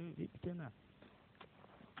tutulie, vipi tena?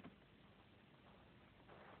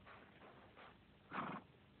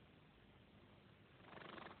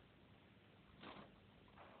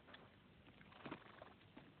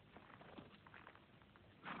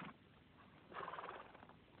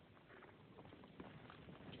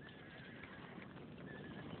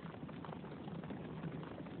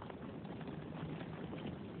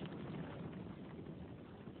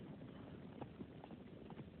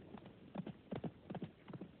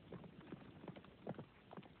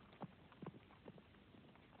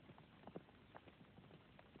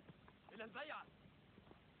 البيعة.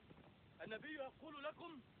 النبي يقول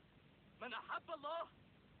لكم من أحب الله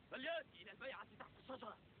فليأتي إلى البيعة تحت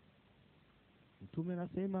الشجرة. Mtume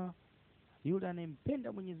anasema yule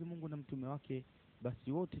anayempenda Mwenyezi Mungu na mtume wake,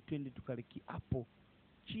 basi wote twende tukale kiapo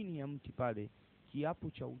chini ya mti pale, kiapo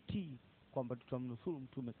cha utii kwamba tutamnusuru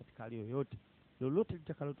mtume katika hali yoyote, lolote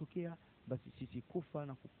litakalotokea, basi sisi kufa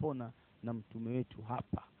na kupona na mtume wetu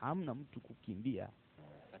hapa, hamna mtu kukimbia.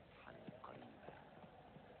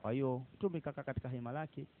 Kwa hiyo mtume kaka katika hema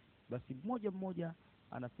lake, basi mmoja mmoja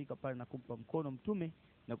anafika pale na kumpa mkono mtume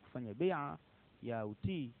na kufanya bai'a ya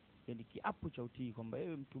utii, yani kiapo cha utii kwamba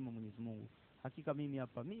ewe mtume wa Mwenyezi Mungu, hakika mimi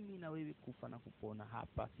hapa, mimi na wewe kufa na kupona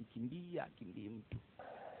hapa, sikimbia kimbie mtu.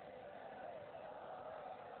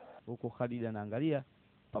 Huko Khalid anaangalia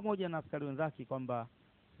pamoja na askari wenzake kwamba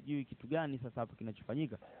sijui kitu gani sasa hapo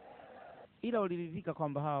kinachofanyika, ila waliridhika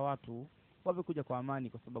kwamba hawa watu wamekuja kwa amani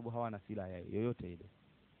kwa sababu hawana silaha yoyote ile.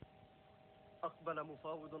 أقبل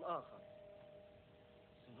مفاوض آخر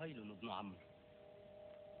سهيل بن عمرو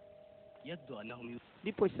يبدو أنهم.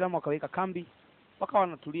 Ndipo Waislamu wakaweka kambi, wakawa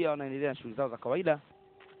wanatulia, wanaendelea na shughuli zao za kawaida,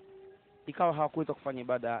 ikawa hawakuweza kufanya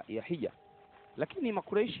ibada ya hija. Lakini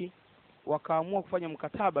Makureishi wakaamua kufanya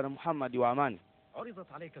mkataba na Muhammad wa amani.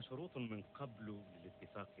 عرضت عليك شروط من قبل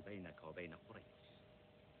للاتفاق بينك وبين قريش.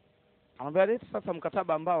 Anambia sasa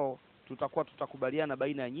mkataba ambao tutakubaliana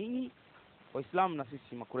baina ya nyinyi Waislamu na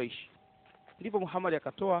sisi Makureishi. Ndipo Muhammad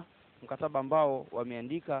akatoa mkataba ambao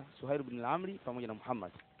wameandika Suhail ibn al-Amri pamoja na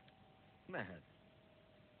Muhammad. ما هذا؟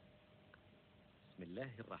 بسم الله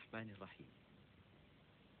الرحمن الرحيم.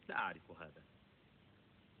 لا أعرف هذا.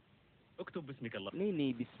 اكتب باسمك الله.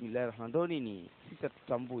 Nini bismillahir rahmanir rahim? Nini? Sisi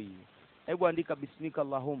tutambui. Hebu andika bismika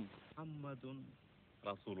Allahum. محمد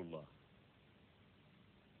رسول الله.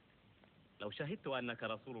 لو شهدت أنك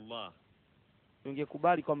رسول الله.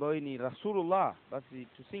 Ungekubali kwamba wewe ni Rasulullah, basi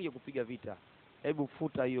tusingekupiga vita. Hebu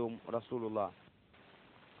futa hiyo Rasulullah.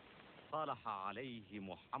 صالح عليه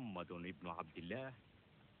محمد بن عبد الله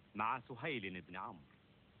مع سهيل بن عمرو.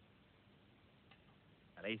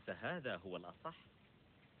 أليس هذا هو الأصح؟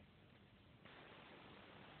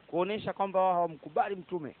 Kuonesha kwamba wao hawamkubali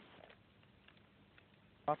mtume.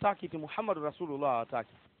 Wataki ti Muhammad Rasulullah,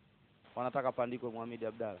 wataki. Wanataka pandikwe Muhammad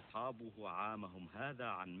Abdalla. أصحابه عامهم هذا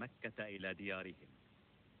عن مكة إلى ديارهم.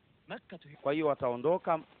 مكة. Kwa hiyo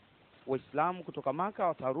wataondoka Waislamu kutoka Maka,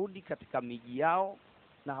 watarudi katika miji yao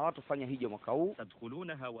na hawatofanya hija mwaka huu.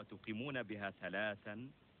 تدخلونها وتقيمون بها 3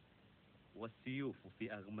 والسيوف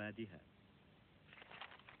في أغمادها.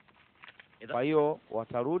 Kwa hiyo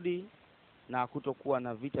watarudi na kutokuwa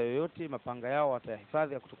na vita yoyote, mapanga yao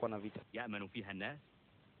watahifadhi kutokuwa na vita. يأمن فيها الناس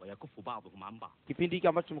ويكف بعضهم عن بعض. Kipindi hiki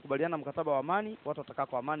ambacho tumekubaliana mkataba wa amani, watu watakaa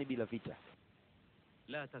kwa amani bila vita.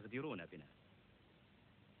 لا تغدرون بنا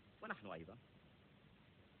ونحن أيضا.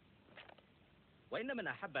 وإن من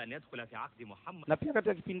أحب أن يدخل في عقد محمد. Na pia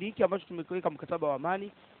katika kipindi hiki ambacho tumeweka mkataba wa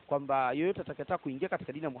amani kwamba yoyote atakayetaka kuingia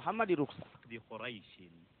katika dini ya Muhammad ruksa. عقد قريش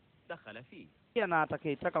دخل فيه. Pia na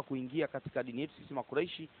atakayetaka kuingia katika dini yetu sisi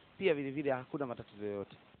Makureishi pia vile vile hakuna matatizo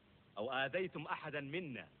yoyote. أو آذيتم أحدا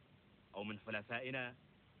منا أو من حلفائنا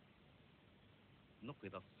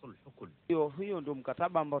نقض الصلح كله. Hiyo ndio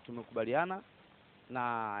mkataba ambao tumekubaliana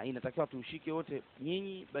na inatakiwa tuushike wote,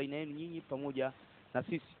 nyinyi baina yenu nyinyi pamoja na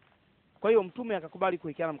sisi. Kwa hiyo mtume akakubali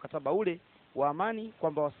kuwekeana mkataba ule wa amani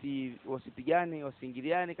kwamba wasipigane,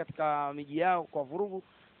 wasiingiliane katika miji yao kwa vurugu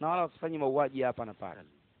na wala wasifanye mauaji hapa na pale.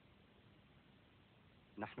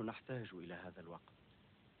 نحن نحتاج إلى هذا الوقت.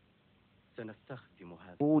 سنستخدم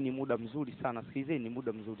هذا. Huu ni muda mzuri sana, sikizeni, ni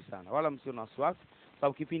muda mzuri sana. Wala msio na wasiwasi,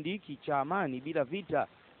 sababu kipindi hiki cha amani bila vita,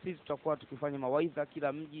 sisi tutakuwa tukifanya mawaidha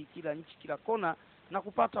kila mji, kila nchi, kila kona na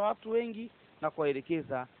kupata watu wengi na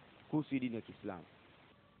kuwaelekeza kuhusu dini ya Kiislamu.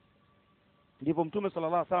 Ndipo Mtume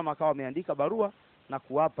sallallahu alaihi wasallam akawa ameandika barua na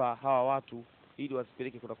kuwapa hawa watu ili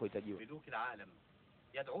wasipeleke kunakohitajiwa. ملوك العالم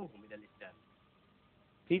يدعوهم إلى الإسلام.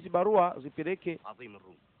 Hizi barua zipeleke عظيم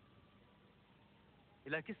الروم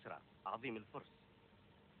إلى كسرى عظيم الفرس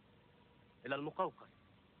إلى المقوقس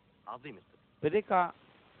عظيم القبط. peleka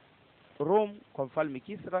Rome kwa mfalme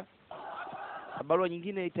Kisra, na barua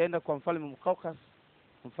nyingine itaenda kwa mfalme Mukawqas,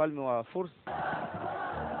 mfalme wa Furs,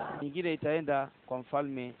 nyingine itaenda kwa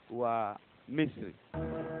mfalme wa Misri.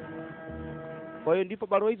 Kwa hiyo ndipo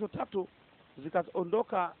barua hizo 3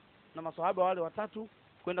 zikaondoka na maswahaba wale watatu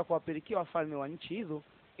kwenda kuwapelekea wafalme wa nchi hizo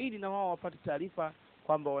ili na wao wapate taarifa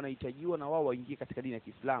kwamba wanahitajiwa na wao waingie katika dini ya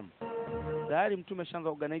Kiislamu. Tayari mtume shaanza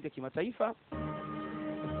organize kimataifa,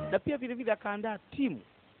 na pia vile vile akaandaa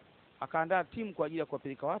timu kwa ajili ya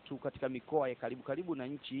kuwapeleka watu katika mikoa ya karibu karibu na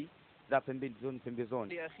nchi za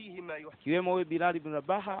pembezoni. Kiwemo wewe Bilal ibn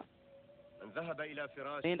Rabah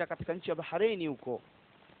nenda katika nchi ya Bahrain huko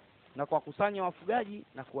na kuwakusanya wafugaji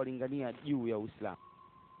na kuwalingania juu ya Uislamu.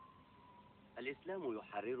 الإسلام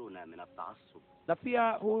يحررنا من التعصب. Na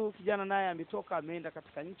pia huyu kijana naye ametoka ameenda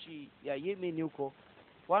katika nchi ya Yemen huko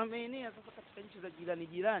wameenea sasa katika nchi za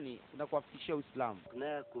jirani na kuwafikishia Uislamu.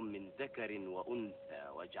 خلقناكم من ذكر وأنثى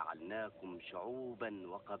وجعلناكم شعوبا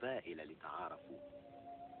وقبائل لتعارفوا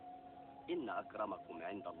إن أكرمكم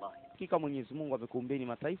عند الله. Hakika Mwenyezi Mungu amekuumbeni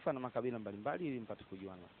mataifa na makabila mbalimbali ili mpate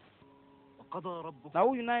kujuana. وقضى ربكم. Na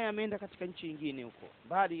huyu naye ameenda katika nchi nyingine huko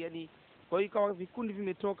mbali, yani kwa hiyo ikawa vikundi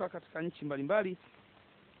vimetoka katika nchi mbalimbali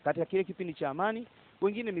katika kile kipindi cha amani,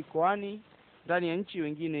 wengine mikoani ndani ya nchi,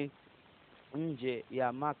 wengine nje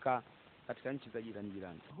ya Maka katika nchi za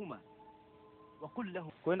jirani. هما وقل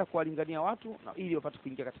لهم Kwenda kuwalingania watu na ili wapate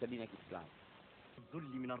kuingia katika dini ya Kiislamu.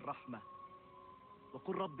 الذل من الرحمة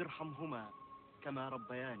وقل رب ارحمهما كما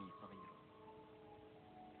ربياني صغيرا.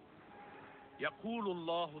 يقول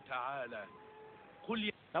الله تعالى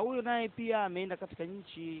قل Na huyo naye pia ameenda katika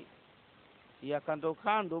nchi ya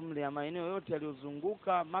kando mle ya maeneo yote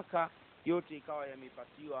yaliyozunguka Maka, yote ikawa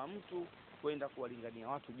yamepatiwa mtu kwenda kuwalingania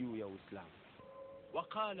watu juu ya Uislamu.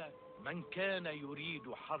 وقال من كان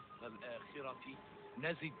يريد حرث الآخرة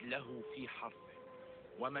نزد له في حرثه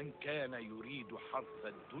ومن كان يريد حرث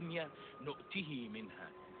الدنيا نؤته منها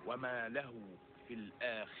وما له في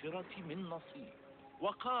الآخرة من نصيب.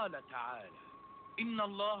 وقال تعالى إن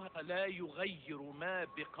الله لا يغير ما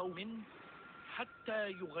بقوم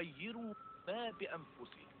حتى يغيروا ما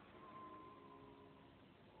بأنفسهم.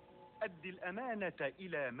 أد الأمانة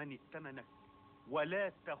إلى من ائتمنك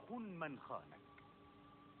ولا تخن من خانك.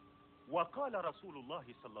 وقال رسول الله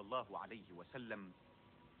صلى الله عليه وسلم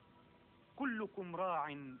كلكم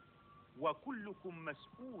راع وكلكم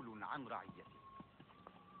مسؤول عن رعيته.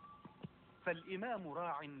 فالإمام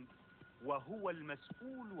راع وهو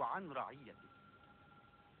المسؤول عن رعيته،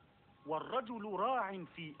 والرجل راع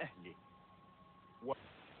في أهله.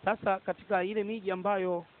 Sasa katika ile miji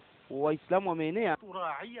ambayo Waislamu wameenea,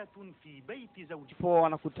 راعية في بيت زوجها. po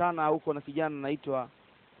wanakutana huko na kijana anaitwa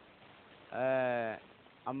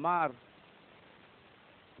Ammar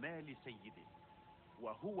مال سيده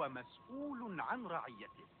وهو مسؤول عن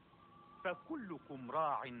رعيته. فكلكم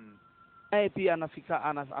راع. naye pia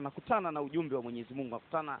anakutana na ujumbe wa Mwenyezi Mungu,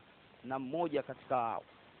 anakutana na mmoja katika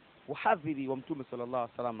wahadhiri wa Mtume sallallahu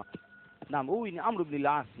alaihi wasallam. Naam, huyu ni Amr ibn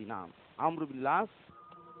al-As. Naam, Amr ibn al-As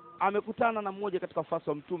amekutana na mmoja katika wafuasi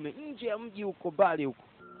wa Mtume nje ya mji huko mbali huko.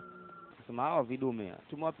 Akasema hawa vidume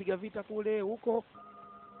tumewapiga vita kule huko,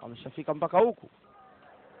 wameshafika mpaka huku.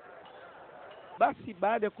 Basi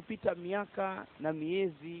baada ya kupita miaka na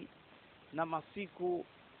miezi na masiku,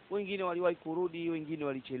 wengine waliwahi kurudi, wengine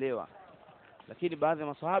walichelewa, lakini baadhi ya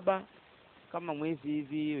maswahaba kama mwezi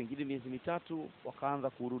hivi, wengine miezi mitatu, wakaanza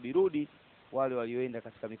kurudi wale walioenda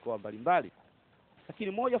katika mikoa mbalimbali.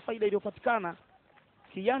 Lakini moja faida iliyopatikana,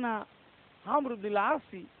 kijana Amr ibn al-As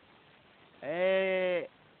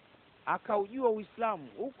akaujua Uislamu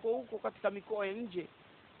huko katika mikoa ya nje,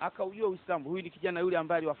 akaujua Uislamu. Huyu ni kijana yule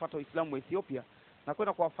ambaye aliwafuata Uislamu wa Ethiopia na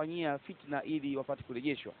kwenda kuwafanyia fitna ili wapate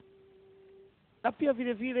kurejeshwa. Na pia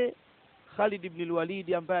vile vile Khalid ibn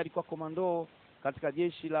al-Walid ambaye alikuwa komando katika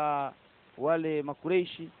jeshi la wale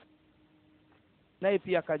Makureishi, naye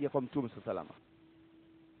pia akaja kwa Mtume sallallahu alaihi wasallam.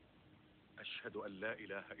 أشهد أن لا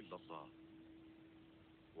إله إلا الله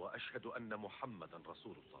وأشهد أن محمدا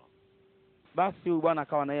رسول الله. Basi huyu bwana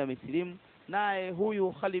akawa naye amesilimu, naye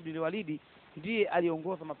huyu Khalid ibn al-Walid ndiye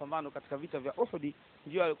aliongoza mapambano katika vita vya Uhud.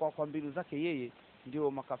 Ndio alikuwa kwa mbinu zake yeye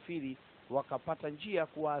ndio makafiri wakapata njia ya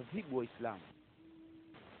kuadhibu Waislamu.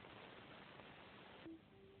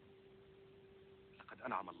 لقد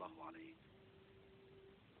أنعم الله عليك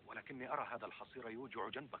ولكني أرى هذا الحصير يوجع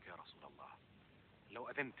جنبك يا رسول الله. لو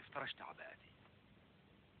أذنت افترشت عباءتي.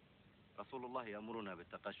 رسول الله يأمرنا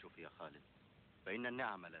بالتقشف يا خالد، فإن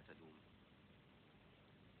النعم لا تدوم.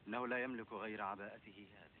 إنه لا يملك غير عباءته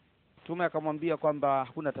هذه. Mtume akamwambia kwamba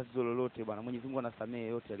hakuna tatizo lolote bwana, Mwenyezi Mungu anasamehe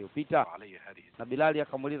yote yaliyopita. Na Bilali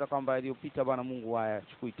akamuuliza kwamba yaliyopita bwana Mungu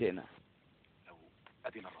hayachukui tena.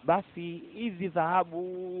 Basi hizi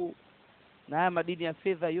dhahabu na haya madini ya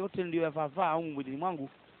fedha yote niliyoyavaa humu mwilini mwangu,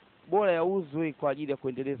 bora yauzwe kwa ajili ya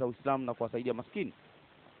kuendeleza Uislamu na kuwasaidia maskini.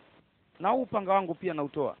 Na huu upanga wangu pia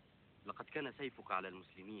nautoa. لقد كان سيفك على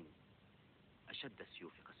المسلمين أشد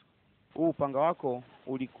السيوف قسوة. Huu upanga wako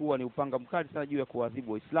ulikuwa ni upanga mkali sana juu ya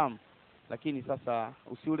kuadhibu Waislamu, lakini sasa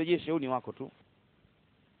usiurejeshe, huu ni wako tu.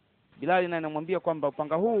 Bilali naye anamwambia kwamba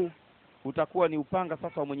upanga huu utakuwa ni upanga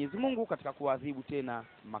sasa wa Mwenyezi Mungu katika kuadhibu tena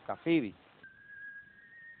makafiri.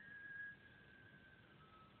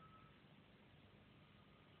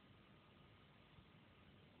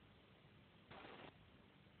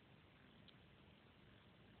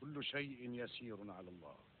 كل شيء يسير على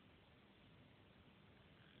الله،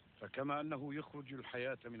 فكما أنه يخرج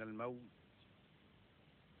الحياة من الموت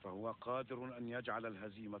فهو قادر أن يجعل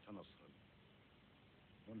الهزيمة نصرا،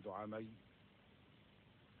 منذ عامين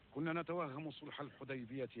كنا نتوهم صلح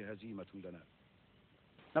الحديبية هزيمة لنا.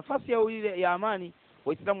 Nafasi ya amani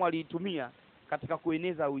Waislamu waliitumia katika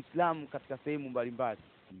kueneza Uislamu katika sehemu mbalimbali.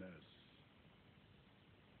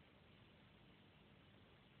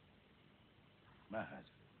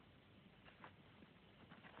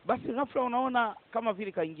 Basi ghafla unaona kama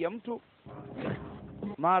vile kaingia mtu,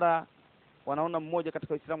 mara wanaona mmoja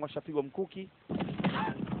katika Waislamu ashapigwa mkuki.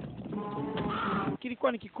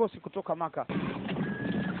 Kilikuwa ni kikosi kutoka Maka.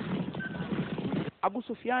 Abu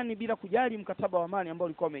Sufyani bila kujali mkataba wa amani ambao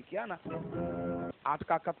ulikuwa umewekeana,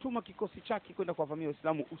 akatuma kikosi chake kwenda kuwavamia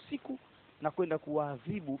Waislamu usiku na kwenda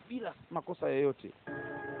kuwaadhibu bila makosa yoyote.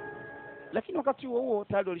 Lakini wakati huo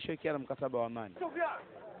tayari walishawekeana mkataba wa amani.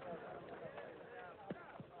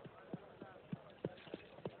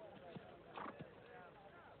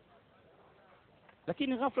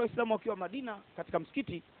 Lakini ghafla Waislamu wakiwa Madina katika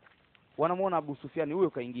msikiti wanamuona Abu Sufyani huyo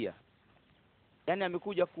kaingia. Yaani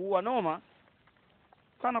amekuja kuua noma,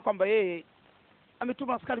 kana kwamba yeye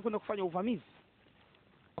ametuma askari kwenda kufanya uvamizi.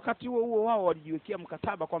 Wakati huo wao walijiwekea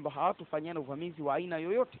mkataba kwamba hawatofanyana uvamizi wa aina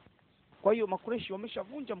yoyote. Kwa hiyo Makureshi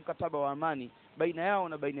wameshavunja mkataba wa amani baina yao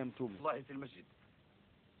na baina ya Mtume. Wallahi fil masjid.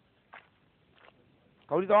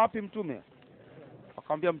 Kauliza wapi Mtume?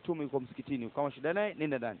 Akamwambia Mtume yuko msikitini, kama shida naye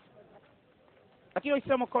nenda ndani. Lakini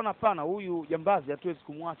Waislamu wakaona hapana, huyu jambazi hatuwezi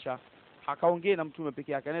kumwacha akaongee na Mtume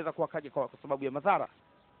peke yake, anaweza kuwa kaja kwa sababu ya madhara.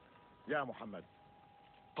 Ya Muhammad,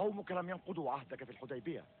 قومك لم ينقضوا عهدك في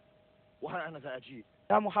الحديبية وها أنا ذا أجيء.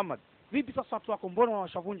 Ya Muhammad, vipi sasa watu wako mbona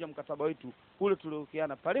washavunja mkataba wetu ule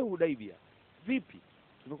tuliokiana pale Hudaibia? Vipi?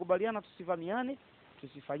 Tumekubaliana tusivamiane,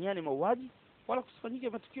 tusifanyane mauaji wala kusifanyike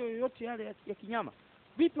matukio yoyote yale ya kinyama.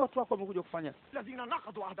 Vipi watu wako wamekuja kufanya? الذين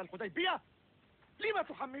نقضوا عهد الحديبية لما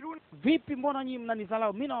تحملون Vipi mbona nyinyi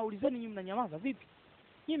mnanidharau? Mimi nawaulizeni nyinyi mnanyamaza vipi?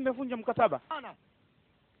 Nyinyi mmevunja mkataba. أنا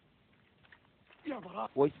يا براء.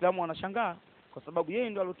 Waislamu wanashangaa kwa sababu yeye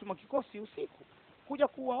ndio alotuma kikosi usiku kuja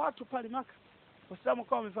kuua watu pale Maka. Waislamu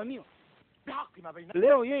kwa wamevamiwa. بحق ما بين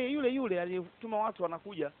Leo yeye yule aliyetuma watu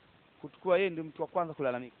wanakuja kuchukua, yeye ndio mtu wa kwanza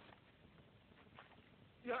kulalamika.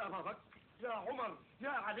 يا أبا بكر يا عمر يا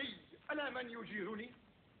علي ألا من يجيرني.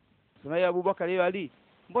 Sema ya Abu Bakar, ya Ali,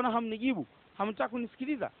 mbona hamnijibu? Hamtaka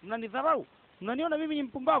kunisikiliza? Mnanidharau? Mnaniona mimi ni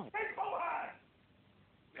mpumbavu?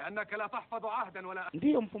 لأنك لا تحفظ عهدا ولا.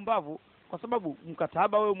 Ndiyo mpumbavu, kwa sababu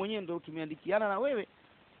mkataba wewe mwenyewe ndio tumeandikiana na wewe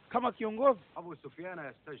kama kiongozi. أبو سفيان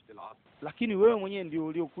يستجد العهد. Lakini wewe mwenyewe ndio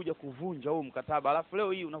uliokuja kuvunja huo mkataba, alafu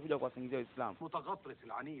leo hii unakuja kuwasingizia Waislamu. متغطرس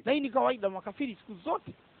العنيد. Na hii ni kawaida, makafiri siku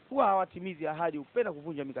zote huwa hawatimizi ahadi, upenda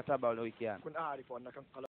kuvunja mikataba waliowekeana. كن أعرف أنك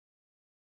انقلبت